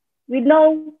with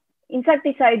no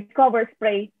insecticide cover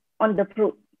spray on the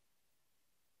fruit.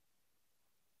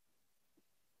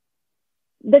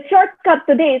 The shortcut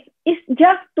to this is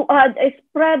just to add a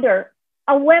spreader,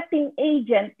 a wetting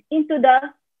agent into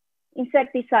the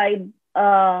insecticide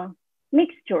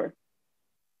mixture.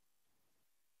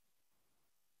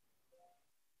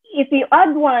 If you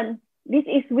add one, this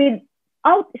is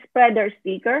without spreader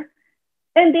sticker,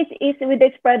 and this is with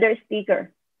the spreader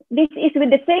sticker. This is with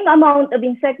the same amount of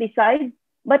insecticide,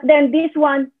 but then this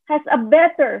one has a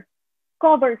better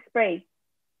cover spray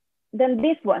than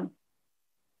this one,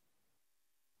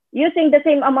 using the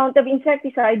same amount of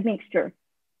insecticide mixture.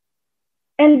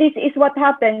 And this is what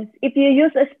happens if you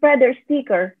use a spreader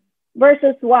sticker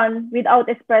versus one without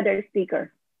a spreader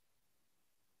sticker.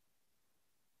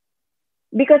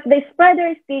 Because the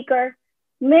spreader sticker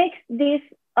makes this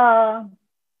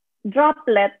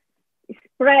droplet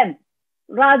spread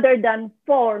rather than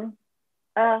form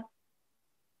a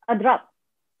drop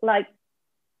like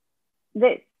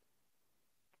this.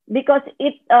 Because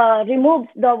it removes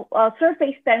the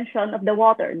surface tension of the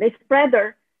water. The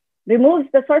spreader removes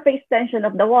the surface tension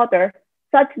of the water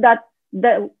such that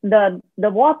the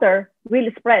water will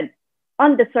spread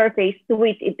on the surface to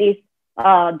which it is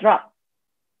dropped.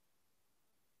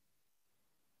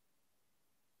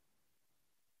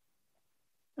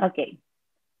 Okay,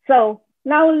 so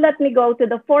now let me go to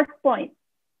the fourth point.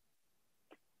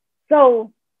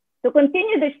 So to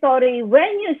continue the story,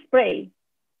 when you spray,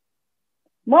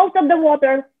 most of the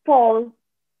water falls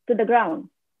to the ground.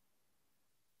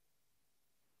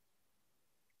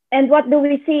 And what do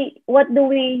we see? What do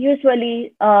we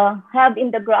usually have in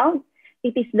the ground?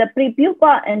 It is the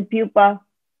pre-pupa and pupa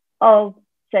of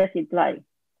Cecid fly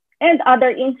and other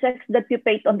insects that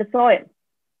pupate on the soil,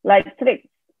 like thrips.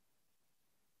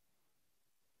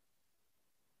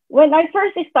 When I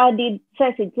first studied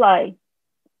Cecid fly,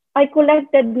 I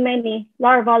collected many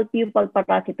larval pupal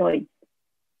parasitoids.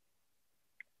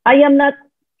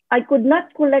 I could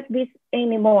not collect this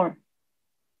anymore.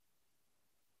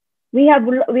 We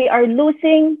are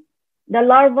losing the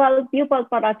larval pupal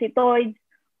parasitoids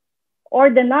or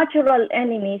the natural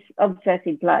enemies of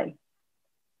Cecid fly.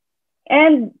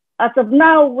 And as of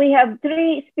now, we have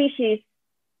 3 species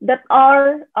that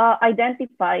are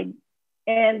identified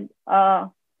and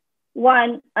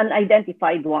one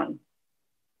unidentified one.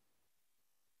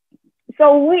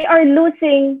 So we are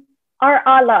losing our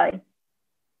ally,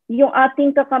 yung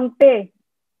ating kakampi.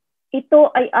 Ito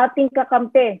ay ating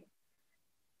kakampi.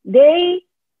 They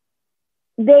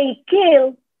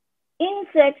kill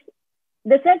insects,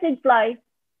 the Cecid fly,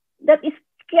 that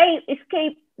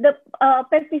escape the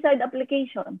pesticide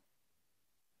application.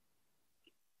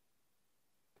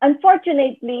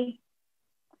 Unfortunately,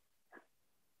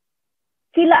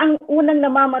 sila ang unang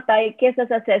namamatay kesa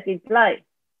sa Cecid fly.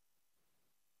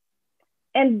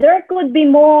 And there could be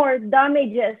more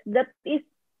damages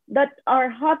that are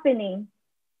happening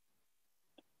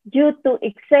due to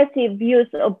excessive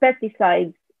use of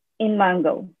pesticides in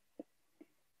mango.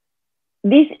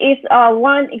 This is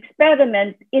one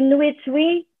experiment in which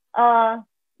we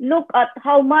look at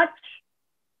how much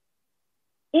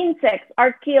insects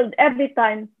are killed every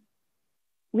time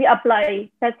we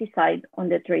apply pesticide on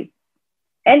the tree.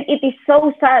 And it is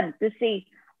so sad to see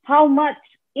how much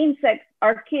insects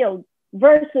are killed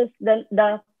versus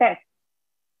the pests.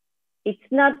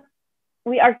 It's not,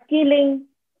 we are killing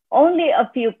only a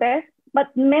few pests,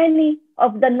 but many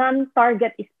of the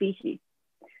non-target species.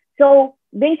 So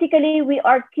basically, we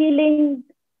are killing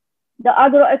the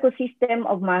agroecosystem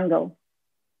of mango.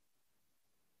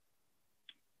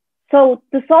 So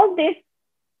to solve this,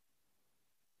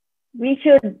 we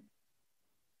should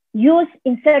use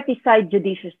insecticide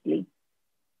judiciously.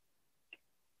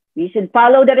 We should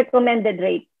follow the recommended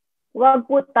rate. Huwag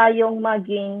po tayong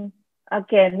maging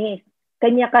chemist.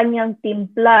 Kanya-kanyang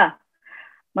timpla.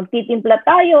 Magtitimpla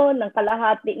tayo ng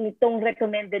kalahati nitong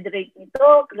recommended rate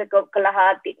nito,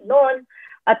 kalahati nun,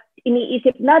 at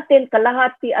iniisip natin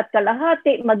kalahati at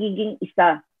kalahati magiging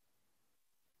isa.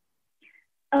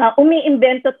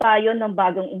 Umiimbento tayo ng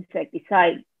bagong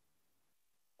insecticide.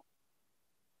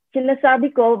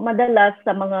 Sinasabi ko madalas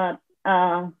sa mga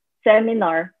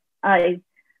seminar ay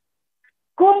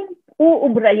kung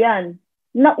uubra yan,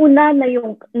 nauna na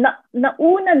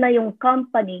yung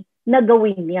company na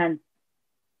gawin yan.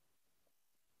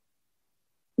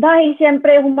 Dahil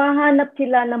siyempre humahanap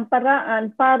sila ng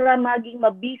paraan para maging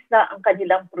mabisa ang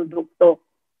kanilang produkto.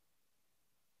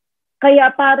 Kaya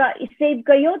para i-save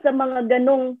kayo sa mga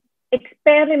ganong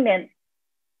experiment,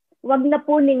 wag na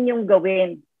po ninyong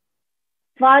gawin.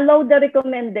 Follow the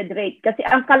recommended rate. Kasi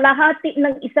ang kalahati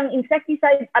ng isang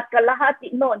insecticide at kalahati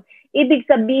nun, ibig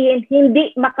sabihin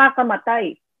hindi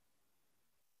makakamatay.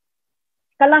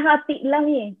 Kalahati lang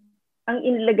ang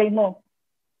inilagay mo.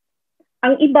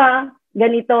 Ang iba,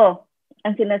 ganito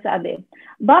ang sinasabi.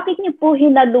 Bakit niyo po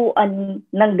hinaluan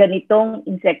ng ganitong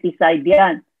insecticide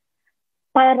yan?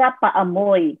 Para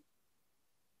paamoy.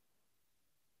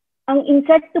 Ang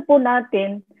insekto po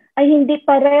natin ay hindi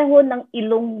pareho ng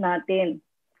ilong natin.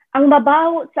 Ang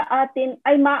mabaho sa atin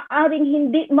ay maaaring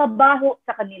hindi mabaho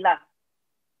sa kanila.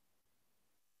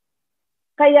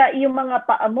 Kaya yung mga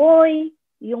paamoy,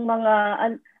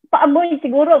 paamoy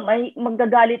siguro may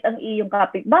magagalit ang iyong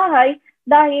kapitbahay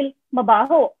dahil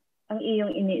mabaho ang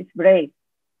iyong ini-spray.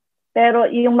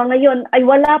 Pero yung mga yon ay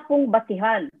wala pong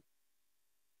basihan.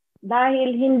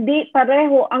 Dahil hindi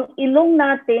pareho ang ilong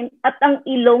natin at ang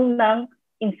ilong ng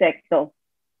insekto.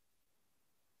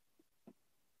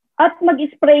 At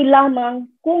mag-spray lamang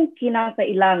kung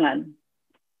kinakailangan.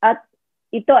 At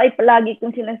ito ay palagi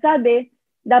kong sinasabi,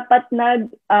 dapat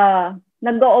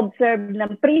nag-o-observe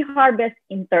ng pre-harvest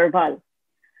interval.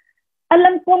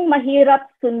 Alam kong mahirap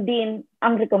sundin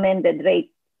ang recommended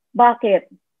rate. Bakit?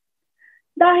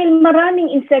 Dahil maraming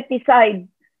insecticide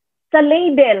sa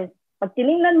label. Pag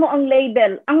tinignan mo ang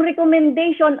label, ang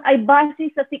recommendation ay base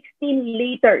sa 16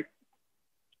 liters.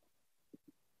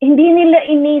 Hindi nila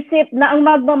inisip na ang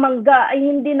magmamangga ay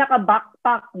hindi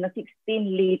naka-backpack na 16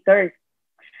 liters.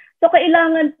 So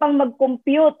kailangan pang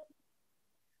mag-compute.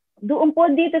 Doon po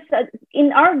dito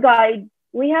in our guide,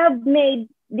 we have made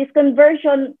this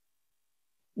conversion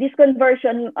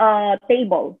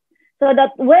table so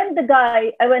that when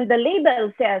the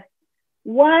label says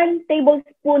 1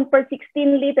 tablespoon per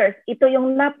 16 liters, ito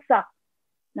yung knapsack.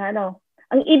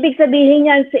 Ang ibig sabihin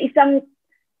niyan sa isang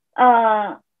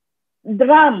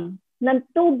drum ng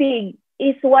tubig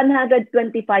is 125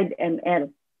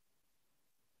 ml.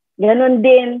 Ganon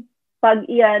din pag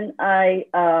iyan ay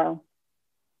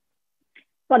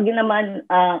pag naman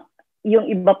yung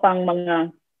iba pang mga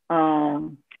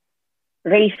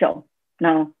ratio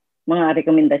na mga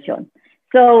rekomendasyon.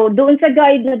 So doon sa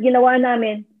guide na ginawa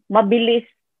namin, mabilis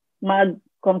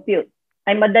mag-compute.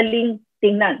 Ay madaling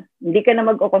tingnan. Hindi ka na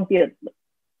mag-compute.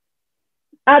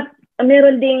 At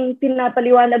meron ding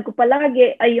pinapaliwanag ko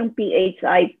palagi ay yung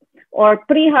PHI or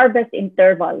pre-harvest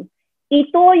interval.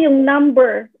 Ito yung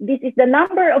number, this is the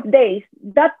number of days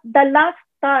that the last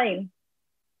time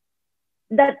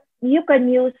that you can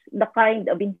use the kind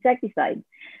of insecticide.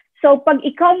 So pag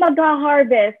ikaw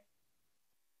mag-harvest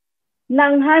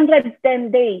ng 110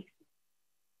 days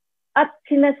at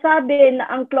sinasabi na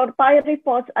ang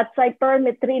chlorpyrifos at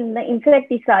cypermethrin na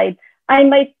insecticide ay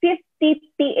may 50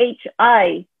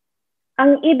 phi,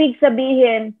 ang ibig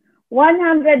sabihin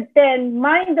 110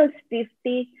 minus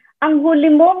 50, ang huli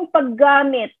mong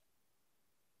paggamit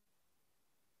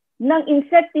ng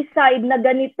insecticide na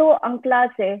ganito ang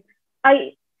klase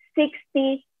ay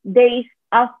 60 days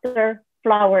after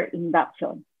flower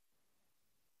induction.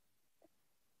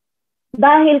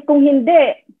 Dahil kung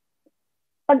hindi,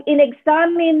 pag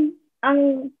in-examine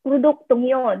ang produktong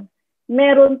yon,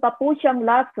 meron pa po siyang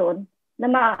lason na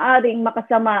maaaring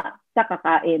makasama sa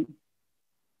kakain.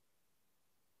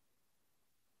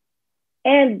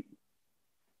 And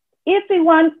if we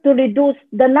want to reduce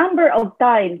the number of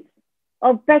times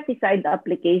of pesticide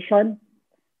application,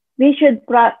 we should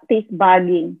practice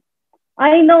bagging.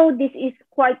 I know this is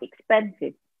quite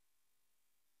expensive.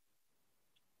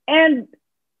 And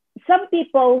some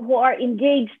people who are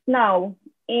engaged now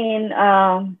in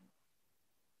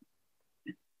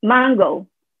mango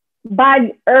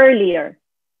bag earlier.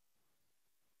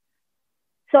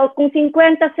 So kung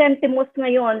 50 centimos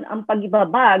ngayon ang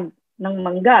pag-ibabag ng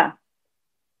mangga,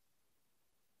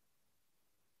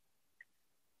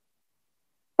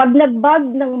 pag nagbag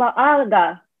ng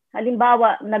maaga,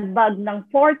 halimbawa nagbag ng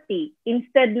 40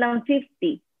 instead ng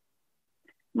 50,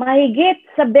 mahigit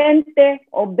sa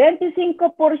 20 o 25%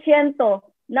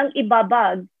 ng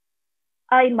ibabag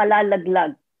ay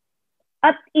malalaglag.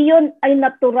 At iyon ay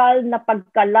natural na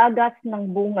pagkalagas ng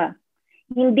bunga.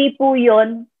 Hindi po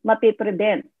yun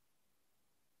mapiprevent.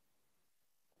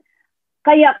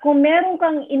 Kaya kung meron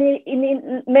kang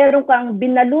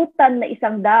binalutan na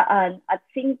 100 at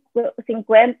 50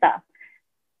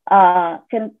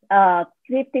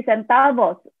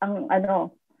 centavos ang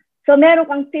ano, so meron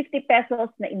kang 50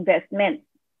 pesos na investment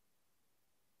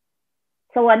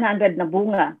sa 100 na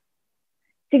bunga.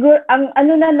 Siguro ang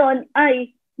ano na noon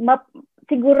ay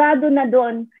sigurado na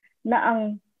doon na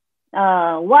ang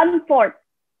 1/4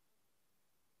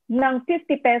 ng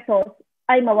 50 pesos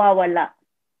ay mawawala.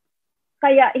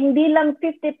 Kaya hindi lang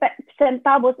 50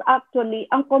 centavos actually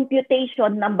ang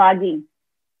computation ng bagging.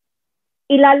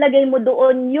 Ilalagay mo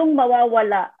doon yung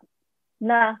mawawala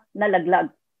na nalaglag.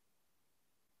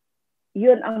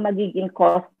 Yun ang magiging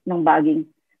cost ng bagging.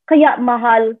 Kaya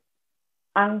mahal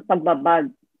ang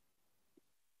pagbabag.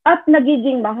 At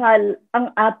nagiging mahal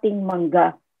ang ating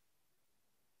mangga.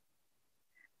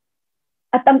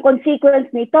 At ang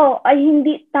consequence nito ay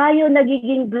hindi tayo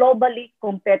nagiging globally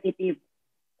competitive.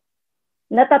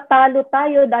 Natatalo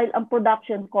tayo dahil ang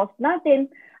production cost natin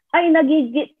ay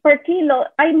nagiging per kilo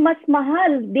ay mas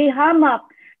mahal di hamak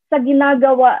sa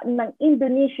ginagawa ng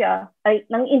Indonesia,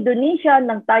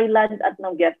 ng Thailand at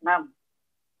ng Vietnam.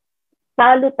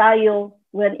 Talo tayo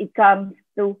when it comes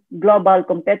to global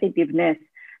competitiveness.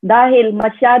 Dahil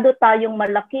masyado tayong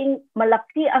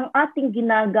malaki ang ating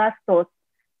ginagastos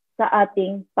sa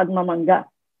ating pagmamangga,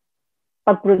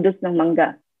 pag-produce ng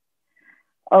mangga.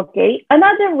 Okay,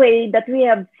 another way that we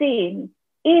have seen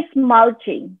is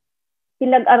mulching.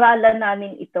 Pinag-aralan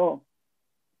namin ito.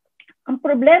 Ang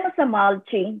problema sa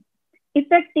mulching,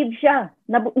 effective siya.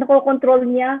 Nakokontrol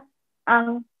niya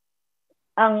ang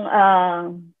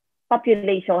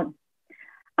population.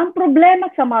 Ang problema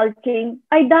sa mulching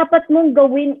ay dapat mong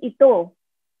gawin ito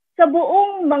sa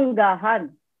buong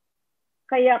manggahan.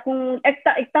 Kaya kung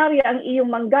ektarya ang iyong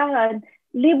manggahan,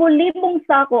 libo-libong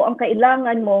sako ang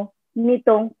kailangan mo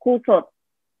nitong kusot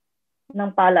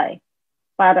ng palay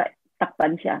para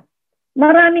takpan siya.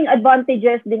 Maraming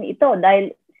advantages din ito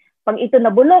dahil pag ito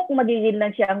nabulok, magiging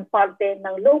lang siyang parte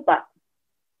ng lupa.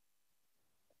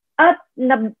 At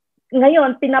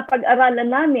ngayon, pinapag-aralan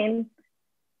namin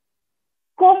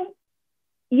kung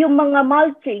yung mga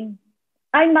mulching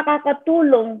ay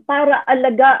makakatulong para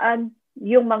alagaan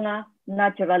yung mga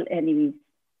natural enemies.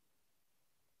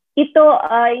 Ito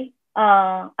ay,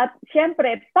 at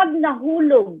syempre, pag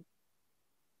nahulog,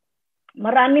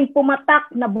 maraming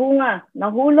pumatak na bunga,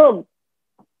 nahulog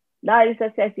dahil sa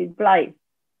Cecid fly.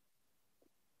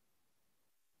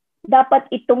 Dapat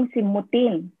itong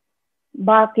simutin.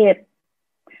 Bakit?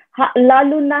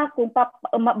 Lalo na kung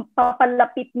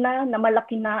papalapit na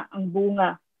malaki na ang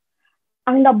bunga.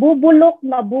 Ang nabubulok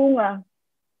na bunga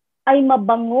ay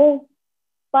mabango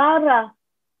para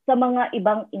sa mga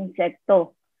ibang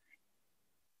insekto.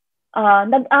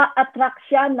 Nag-a-attract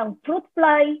siya ng fruit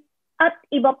fly at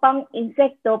iba pang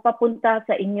insekto papunta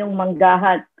sa inyong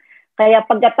manggahan. Kaya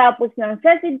pagkatapos ng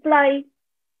Cecid fly,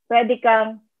 pwede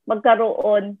kang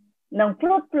magkaroon ng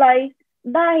fruit fly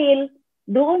dahil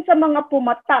doon sa mga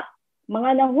pumatak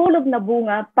mga nahulog na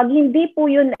bunga, pag hindi po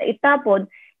yun naitapon,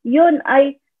 yun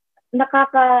ay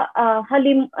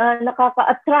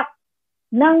nakaka-attract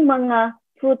ng mga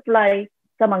fruit fly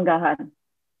sa manggahan.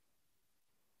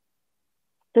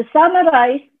 To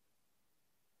summarize,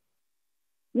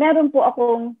 meron po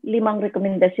akong 5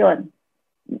 rekomendasyon.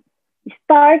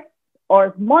 Start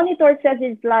or monitor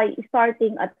Cecid fly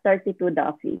starting at 32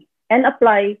 Daffy and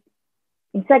apply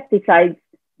insecticides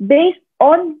based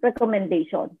on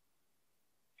recommendation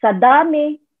sa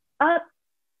dami at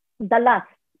dalas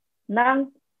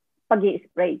ng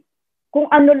pag-i-spray. Kung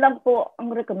ano lang po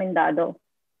ang rekomendado.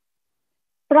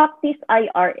 Practice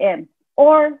IRM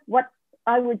or what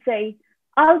I would say,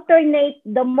 alternate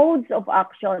the modes of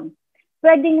action.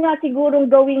 Pwede nga sigurong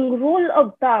gawing rule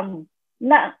of thumb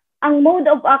na ang mode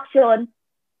of action,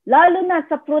 lalo na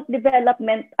sa fruit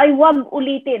development, ay huwag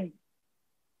ulitin.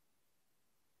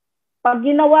 Pag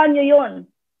ginawa nyo yun,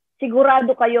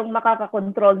 sigurado kayong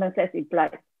makakakontrol ng Cecid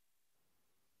fly.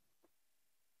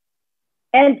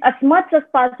 And as much as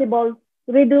possible,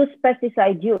 reduce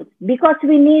pesticide use because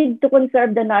we need to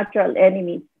conserve the natural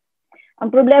enemies.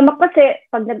 Ang problema kasi,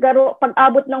 pag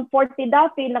abot ng 40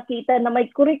 Daffy, nakita na may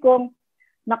kurikong,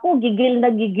 naku, gigil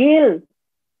na gigil.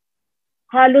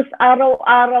 Halos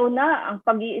araw-araw na ang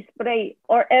pag-i-spray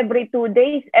or every 2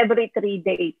 days, every 3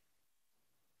 days.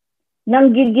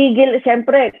 Nang gigigil,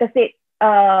 siyempre, kasi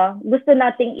gusto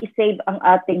nating i-save ang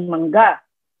ating mangga.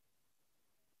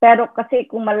 Pero kasi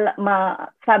kung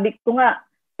sabi ko nga,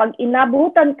 pag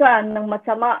inabutan ka ng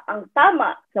masama ang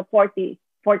tama sa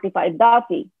 40-45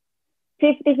 Daffy,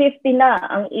 50-50 na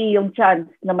ang iyong chance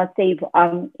na ma-save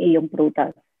ang iyong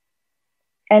prutas.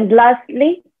 And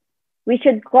lastly, we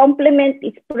should complement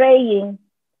spraying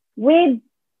with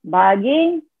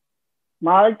bagging,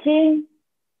 mulching,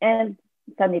 and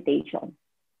sanitation.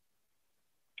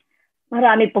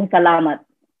 Marami pong salamat.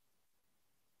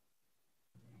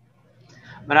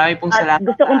 Marami pong salamat.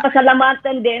 Gusto kong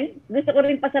pasalamatan din. Gusto ko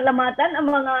rin pasalamatan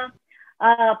ang mga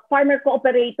farmer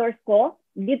cooperators ko.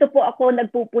 Dito po ako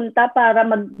nagpupunta para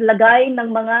maglagay ng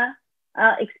mga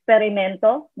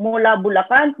eksperimento mula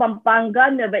Bulacan, Pampanga,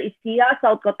 Nueva Ecija,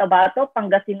 South Cotabato,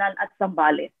 Pangasinan at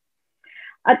Zambales.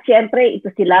 At syempre,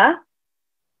 ito sila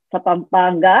sa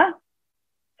Pampanga,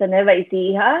 sa Nueva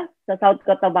Ecija, sa South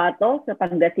Cotabato, sa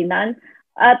Pangasinan.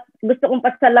 At gusto kong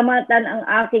pasalamatan ang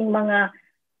aking mga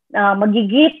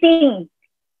magigiting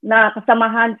na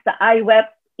kasamahan sa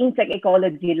IWEP Insect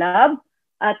Ecology Lab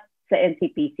at sa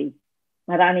NCPC.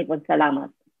 Marami po salamat.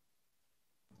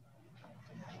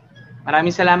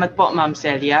 Maraming salamat po, Ma'am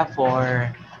Celia,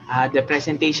 for the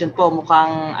presentation po.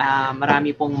 Mukhang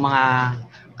marami pong mga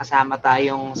kasama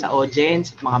tayong sa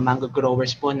audience at mga mango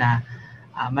growers po na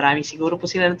maraming siguro po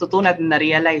sila natutunan at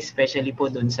na-realize, especially po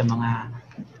dun sa mga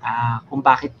kung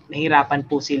bakit nahirapan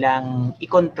po silang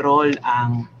i-control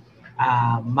ang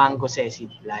mango Cecid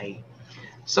fly.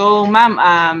 So,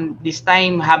 Ma'am, this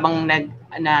time habang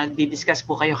nagdi-discuss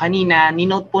po kayo kanina,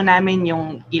 ninote po namin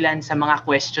yung ilan sa mga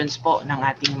questions po ng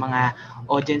ating mga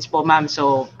audience po, Ma'am.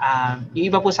 So, yung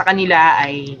iba po sa kanila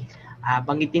ay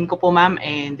banggitin ko po, Ma'am,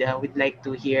 and we'd like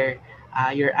to hear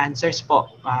your answers po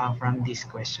from these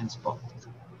questions po.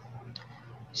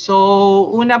 So,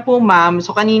 una po, Ma'am,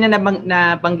 so kanina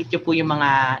nabanggit niyo po yung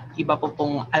mga iba po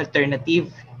pong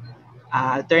alternative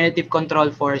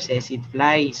control for Cecid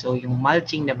fly. So, yung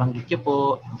mulching nabanggit niyo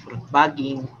po, yung fruit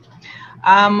bagging.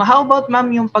 How about,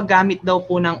 Ma'am, yung paggamit daw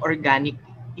po ng organic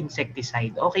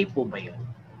insecticide? Okay po ba yun?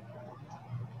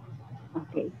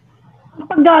 Okay.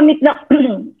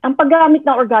 Ang paggamit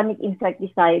ng organic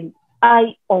insecticide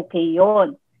ay okay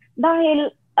yon.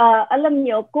 Dahil alam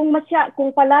niyo, kung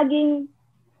palaging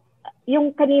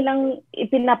yung kaninang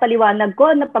ipinapaliwanag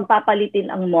ko na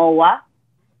pagpapalitin ang MOA,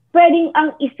 pwedeng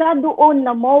ang isa doon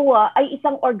na MOA ay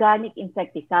isang organic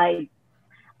insecticide.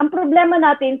 Ang problema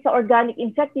natin sa organic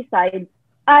insecticide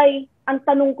ay, ang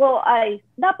tanong ko ay,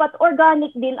 dapat organic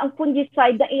din ang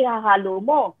fungicide na ihahalo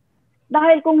mo.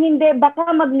 Dahil kung hindi, baka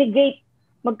mag-negate.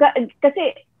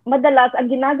 Kasi madalas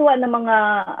ang ginagawa ng mga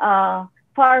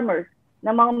farmers,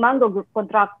 ng mga mango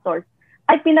contractors,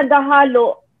 ay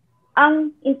pinaghahalo ang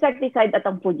insecticide at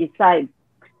ang fungicide.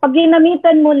 Pag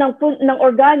ginamitan mo ng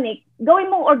organic,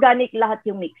 gawin mong organic lahat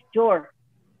yung mixture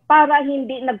para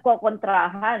hindi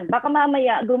nagkokontrahan. Baka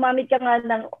mamaya gumamit ka nga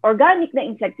ng organic na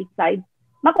insecticide,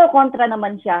 makokontra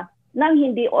naman siya ng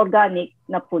hindi organic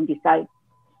na fungicide.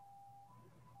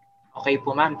 Okay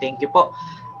po, Ma'am. Thank you po.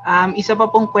 Isa pa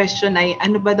pong question ay,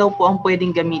 ano ba daw po ang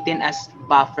pwedeng gamitin as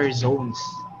buffer zones?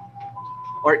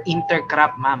 Or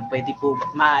intercrop, Ma'am? Pwede po,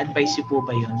 ma-advise niyo po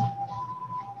ba yun?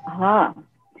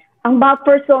 Ang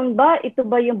buffer zone ba, ito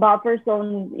ba yung buffer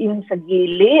zone yung sa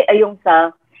gili, ay yung sa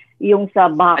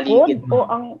bakod Paligid o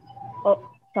mo.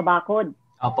 sa bakod?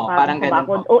 Opo, parang Sa ganun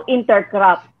bakod po. o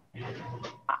intercrop.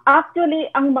 Actually,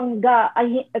 ang mangga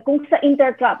ay kung sa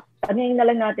intercrop, ano na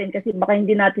lang natin kasi baka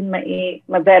hindi natin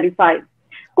ma-verify.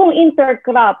 Kung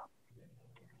intercrop,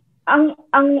 ang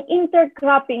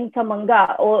intercropping sa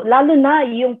mangga o lalo na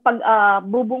yung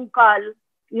pagbubungkal,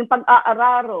 yung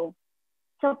pag-aararo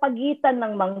sa pagitan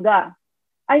ng mangga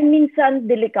ay minsan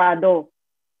delikado.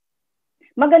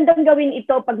 Magandang gawin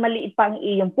ito pag maliit pa ang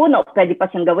iyong puno, pwede pa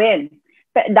siyang gawin.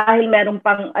 Dahil meron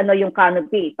pang yung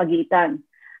canopy, pagitan.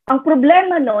 Ang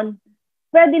problema nun,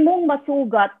 pwede mong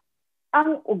masugat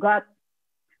ang ugat.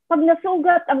 Pag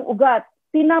nasugat ang ugat,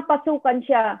 pinapasukan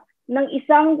siya ng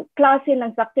isang klase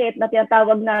ng sakit na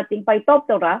tinatawag nating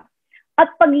Phytophthora. At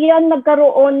pag yan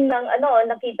nagkaroon ng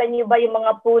nakita niyo ba yung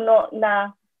mga puno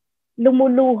na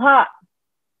lumuluha,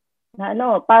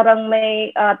 na parang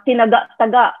may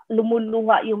tinaga-taga,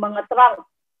 lumuluha yung mga trunk.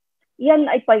 Yan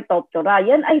ay Phytophthora.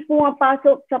 Yan ay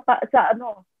pumapasok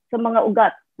sa mga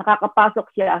ugat. Nakakapasok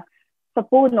siya sa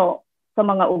puno, sa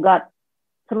mga ugat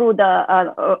through the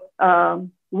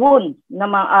wound na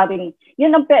maaaring.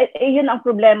 Yun ang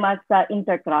problema sa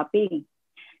intercropping.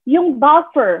 Yung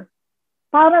buffer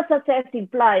para sa Cecid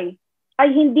fly ay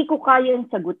hindi ko kayang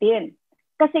sagutin.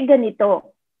 Kasi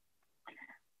ganito,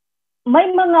 may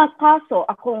mga kaso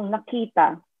akong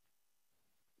nakita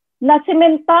na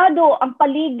sementado ang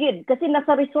paligid kasi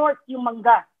nasa resort yung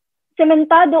mangga.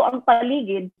 Sementado ang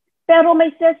paligid pero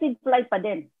may Cecid fly pa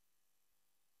din.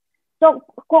 So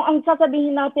kung ang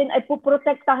sasabihin natin ay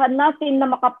puprotektahan natin na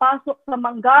makapasok sa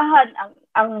manggahan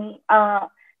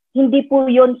hindi po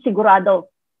 'yon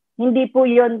sigurado. Hindi ko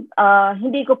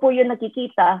po 'yon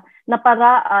nakikita na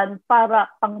paraan para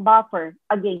pang-buffer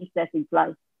against Cecid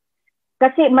fly.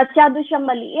 Kasi masyado siyang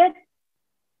maliit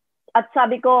at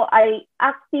sabi ko ay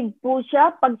active po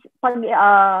siya pag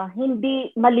hindi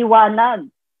maliwanag.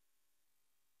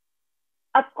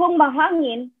 At kung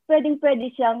mahangin, pwede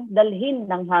siyang dalhin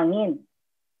ng hangin.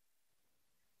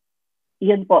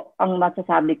 Yun po ang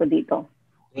masasabi ko dito.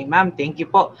 Okay, ma'am, thank you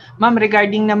po. Ma'am,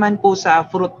 regarding naman po sa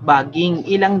fruit bagging,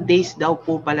 ilang days daw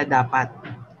po pala dapat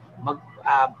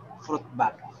mag-fruit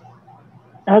bag?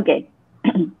 Okay.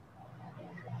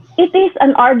 It is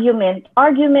an argument.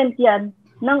 Argument yan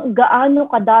ng gaano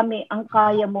kadami ang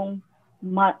kaya mong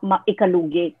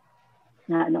maikalugi.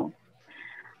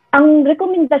 Ang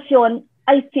rekomendasyon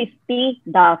ay 50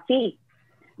 Daffy.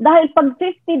 Dahil pag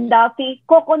 50 Daffy,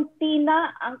 kokonti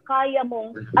na ang kaya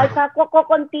mong,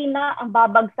 kokonti na ang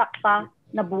babagsak pa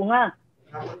na bunga.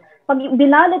 Pag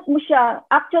binalot mo siya,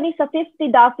 actually sa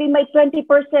 50 Daffy, may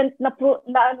 20% na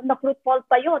fruit fall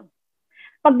pa yun.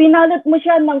 Pag binalot mo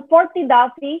siya ng 40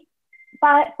 Daffy,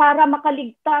 para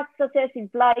makaligtas sa Cecid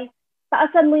fly,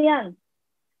 taasan mo yan.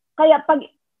 Kaya pag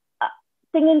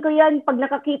tingin ko yan, pag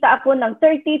nakakita ako ng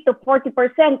 30 to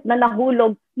 40% na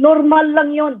nahulog, normal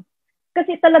lang yun.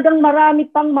 Kasi talagang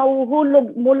marami pang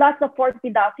mahuhulog mula sa 40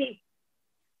 Daffy.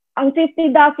 Ang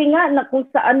 50 Daffy nga, na kung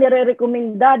saan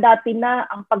nire-recommenda dati na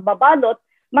ang pagbabalot,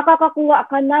 makakakuha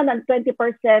ka na ng 20%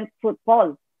 fruit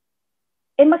fall.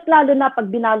 Mas lalo na pag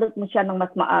binalot mo siya ng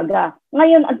mas maaga.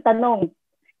 Ngayon ang tanong,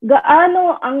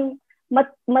 gaano ang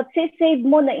matsisave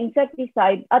mo na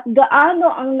insecticide at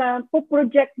gaano ang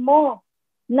napoproject mo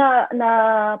na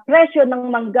presyo ng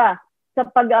mangga sa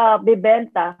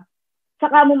pagbebenta,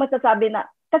 saka mo masasabi na,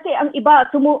 kasi ang iba,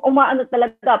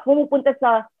 pumupunta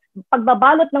sa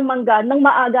pagbabalot ng mangga ng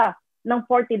maaga ng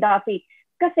 40 Daffy.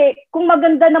 Kasi kung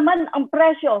maganda naman ang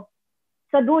presyo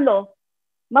sa dulo,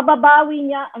 mababawi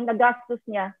niya ang nagastos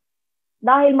niya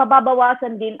dahil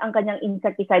mababawasan din ang kanyang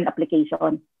insecticide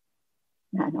application.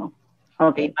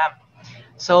 Okay, ma'am.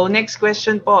 So, next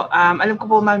question po. Alam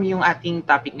ko po, ma'am, yung ating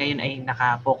topic ngayon ay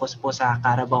naka-focus po sa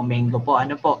Carabao Mango po.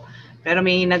 Pero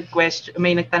may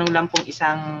nagtanong lang pong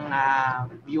isang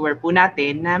viewer po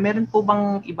natin na meron po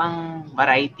bang ibang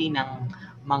variety ng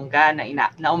mangga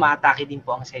na umaatake din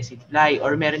po ang Cecid fly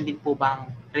or meron din po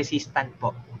bang resistant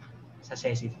po sa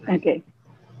Cecid fly? Okay.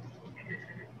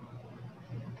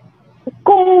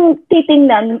 Kung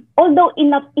titingnan, although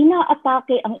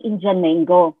inaatake ang Indian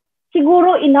mango,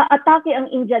 siguro inaatake ang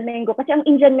Indian mango kasi ang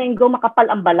Indian mango makapal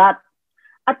ang balat.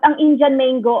 At ang Indian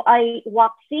mango ay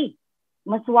waxy.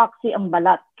 Mas waxy ang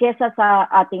balat kesa sa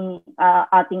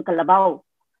ating kalabaw.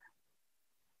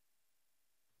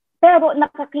 Pero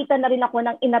nakakita na rin ako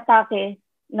ng inatake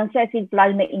ng Cecid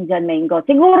fly na Indian mango.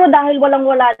 Siguro dahil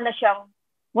walang-wala na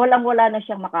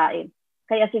siyang makain.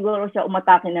 Kaya siguro siya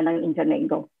umatake na ng Indian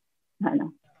mango.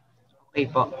 Okay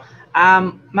po.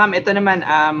 Ma'am, ito naman,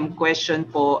 question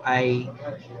po ay,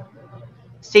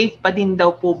 safe pa din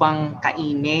daw po bang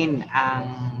kainin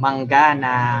ang mangga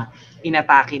na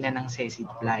inatake na ng Cecid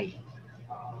fly?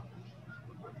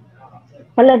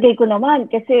 Palagay ko naman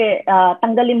kasi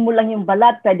tanggalin mo lang yung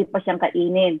balat, pwede pa siyang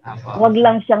kainin. Huwag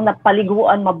lang siyang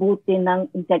napaliguan mabuti ng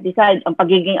insecticide. Ang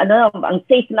pagiging ang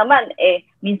safe naman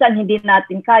minsan hindi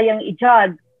natin kayang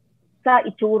i-judge sa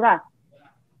itsura.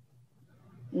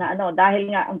 Na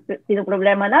dahil nga ang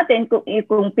problema natin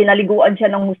kung pinaliguan siya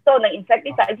ng gusto ng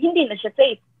insecticide, hindi na siya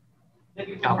safe.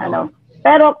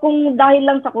 Pero kung dahil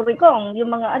lang sa kurikong, yung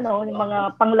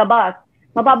mga panglabas,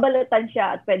 mababalatan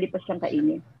siya at pwede pa siyang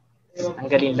kainin.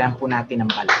 Tanggalin lang po natin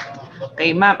ang balat.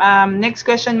 Okay, ma'am. Next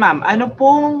question, ma'am. Ano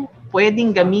pong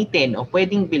pwedeng gamitin o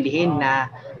pwedeng bilhin na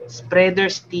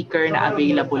spreader sticker na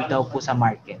available daw po sa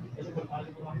market?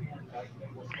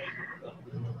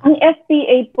 Ang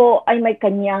FPA po ay may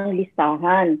kanyang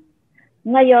listahan.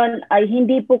 Ngayon ay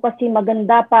hindi po kasi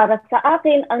maganda para sa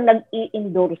akin ang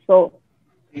nag-i-endorso.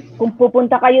 Kung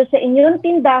pupunta kayo sa inyong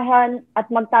tindahan at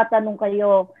magtatanong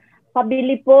kayo,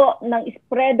 pabili po ng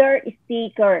spreader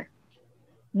sticker.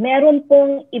 Meron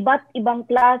pong iba't ibang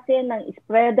klase ng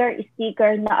spreader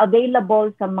sticker na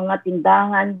available sa mga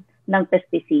tindahan ng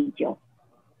pestisidyo.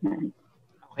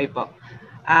 Okay po.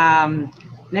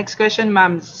 Next question,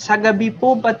 ma'am. Sa gabi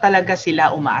po ba talaga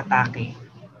sila umaatake?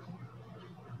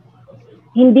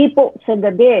 Hindi po sa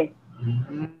gabi.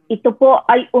 Ito po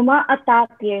ay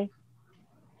umaatake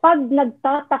pag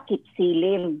nagtatakip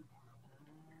silim.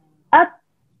 At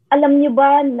alam niyo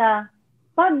ba na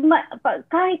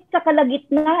kahit sa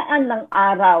kalagitnaan ng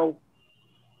araw,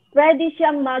 pwede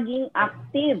siyang maging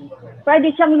active.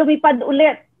 Pwede siyang lumipad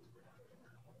ulit.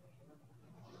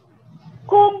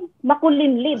 Kung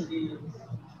makulimlim,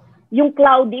 yung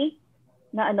cloudy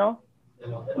na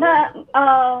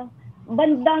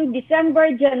bandang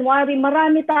December, January,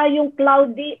 marami tayong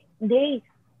cloudy days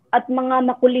at mga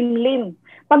makulimlim.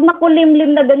 Pag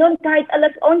makulimlim na ganun, kahit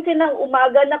alas 11 ng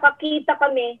umaga, nakakita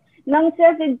kami ng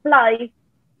Cecid fly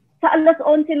sa alas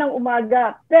 11 ng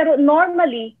umaga. Pero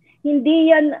normally,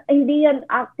 hindi yan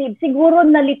active. Siguro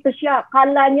nalito siya.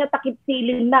 Kala niya takip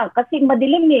siling na kasi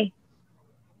madilim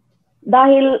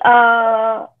Dahil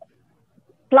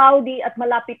cloudy at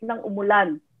malapit ng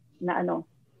umulan na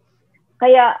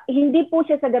Kaya hindi po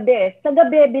siya sa gabi. Sa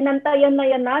gabi, binantayan na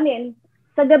yan namin.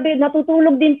 Sa gabi,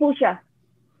 natutulog din po siya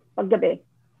paggabi.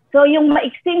 So yung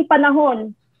maiksing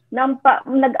panahon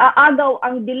nag-aagaw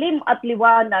ang dilim at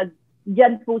liwanag,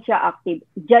 diyan po siya active.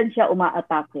 Diyan siya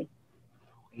umaatake.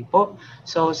 Okay po.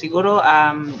 So siguro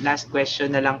last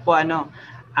question na lang po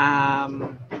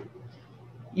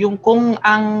yung kung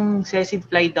ang Cecid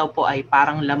fly daw po ay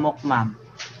parang lamok, ma'am,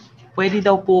 pwede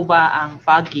daw po ba ang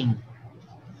fogging?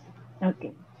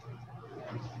 Okay.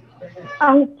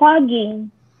 Ang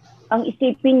fogging, ang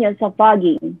isipin niyo sa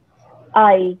fogging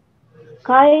ay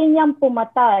kaya niyang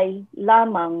pumatay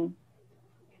lamang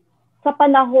sa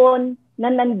panahon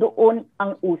na nandoon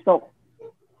ang usok.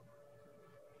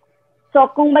 So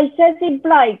kung may Cecid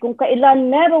fly, kung kailan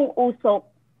merong usok,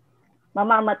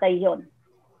 mamamatay yon.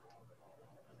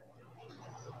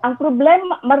 Ang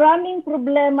problema, maraming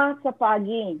problema sa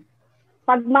fogging.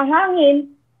 Pag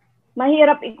mahangin,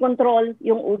 mahirap i-control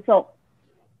yung usok.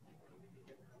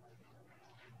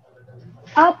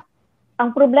 At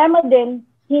ang problema din,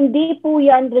 hindi po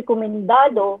yan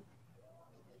rekomendado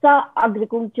sa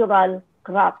agricultural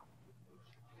crop.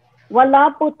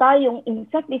 Wala po tayong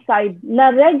insecticide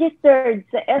na registered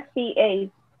sa FPA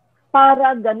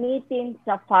para gamitin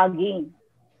sa fogging.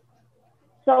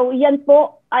 So yan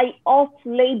po ay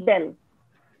off-label.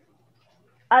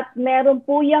 At meron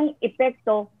po yung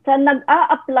epekto sa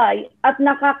nag-a-apply at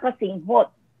nakakasinghot.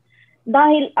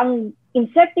 Dahil ang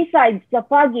insecticide sa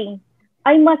fogging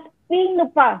ay mas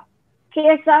pino pa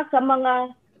kesa sa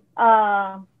mga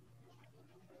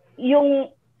yung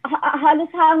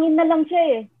halos hangin na lang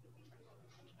siya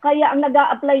Kaya ang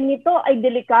nag-a-apply nito ay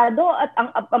delikado at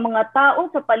ang mga tao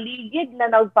sa paligid na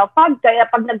nagpa-fog. Kaya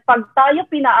pag nag-fog tayo,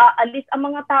 pinaalis ang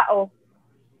mga tao.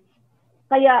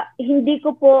 Kaya hindi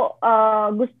ko po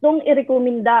gustong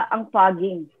irekomenda ang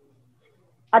fogging.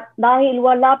 At dahil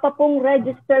wala pa pong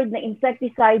registered na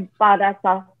insecticide para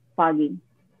sa fogging.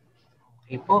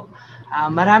 Okay po.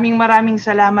 Maraming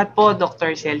salamat po,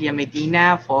 Dr. Celia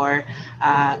Medina, for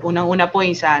unang-una po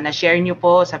yung na-share nyo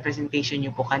po sa presentation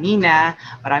nyo po kanina.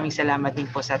 Maraming salamat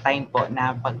din po sa time po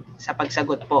sa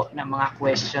pagsagot po ng mga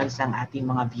questions ng ating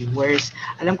mga viewers.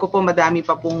 Alam ko po madami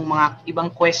pa pong mga ibang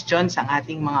questions ang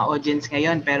ating mga audience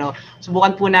ngayon, pero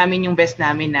subukan po namin yung best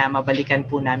namin na mabalikan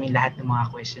po namin lahat ng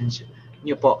mga questions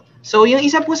nyo po. So yung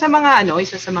isa sa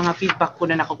mga feedback po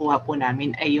na nakukuha po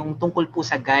namin ay yung tungkol po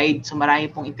sa guide. So marami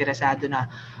pong interesado na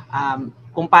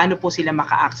kung paano po sila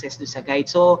maka-access do sa guide.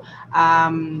 So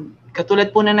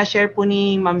katulad po na na-share po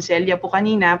ni Ma'am Celia po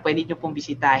kanina, pwede nyo pong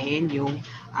bisitahin yung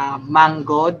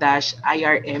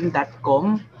mango-irm.com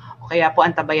o kaya po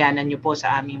antabayanan nyo po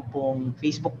sa aming pong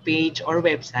Facebook page or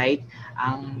website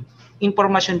ang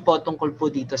impormasyon po tungkol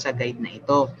po dito sa guide na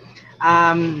ito.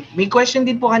 May question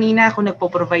din po kanina kung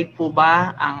nagpo-provide po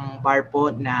ba ang bar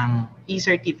po ng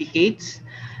e-certificates.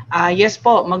 Yes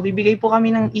po, magbibigay po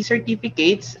kami ng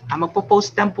e-certificates.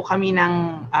 Magpo-post lang po kami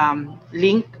ng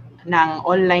link ng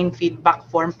online feedback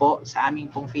form po sa aming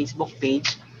pong Facebook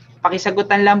page.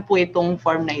 Pakisagutan lang po itong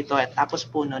form na ito at tapos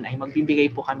po nun ay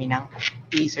magbibigay po kami ng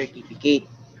e-certificate.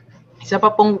 Isa pa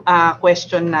pong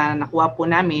question na nakuha po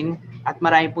namin at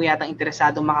marami po yatang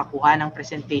interesado makakuha ng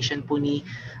presentation po ni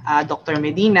Dr.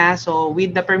 Medina. So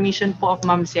with the permission po of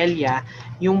Ma'am Celia,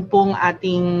 yung pong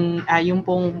yung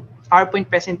pong PowerPoint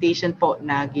presentation po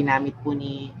na ginamit po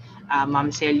ni Ma'am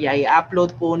Celia ay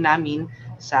upload po namin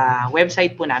sa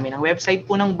website po namin. Ang website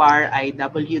po ng BAR ay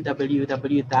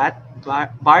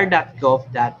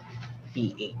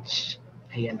www.bar.gov.ph.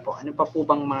 Ayan po. Ano pa po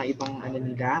bang mga ibang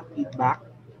feedback?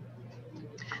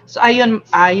 So ayun,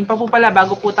 yun pa po pala,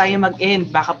 bago po tayo mag-end,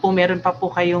 baka po meron pa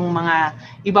po kayong mga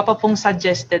iba pa pong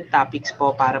suggested topics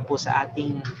po para po sa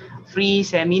ating free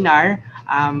seminar.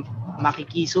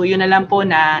 Makikisuyo na lang po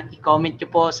na i-comment nyo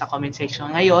po sa comment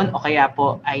section ngayon o kaya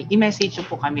po ay i-message nyo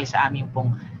po kami sa aming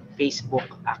pong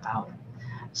Facebook account.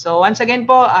 So once again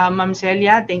po, Ma'am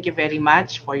Celia, thank you very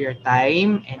much for your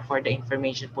time and for the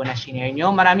information po na share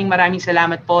nyo. Maraming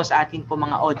salamat po sa ating po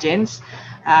mga audience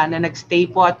na nagstay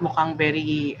po at mukhang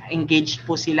very engaged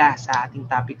po sila sa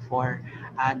ating topic for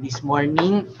this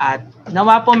morning. At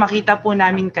nawa po makita po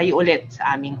namin kayo ulit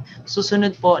sa aming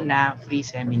susunod po na free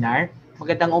seminar.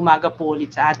 Magandang umaga po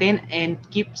ulit sa atin and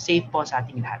keep safe po sa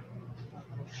ating lahat.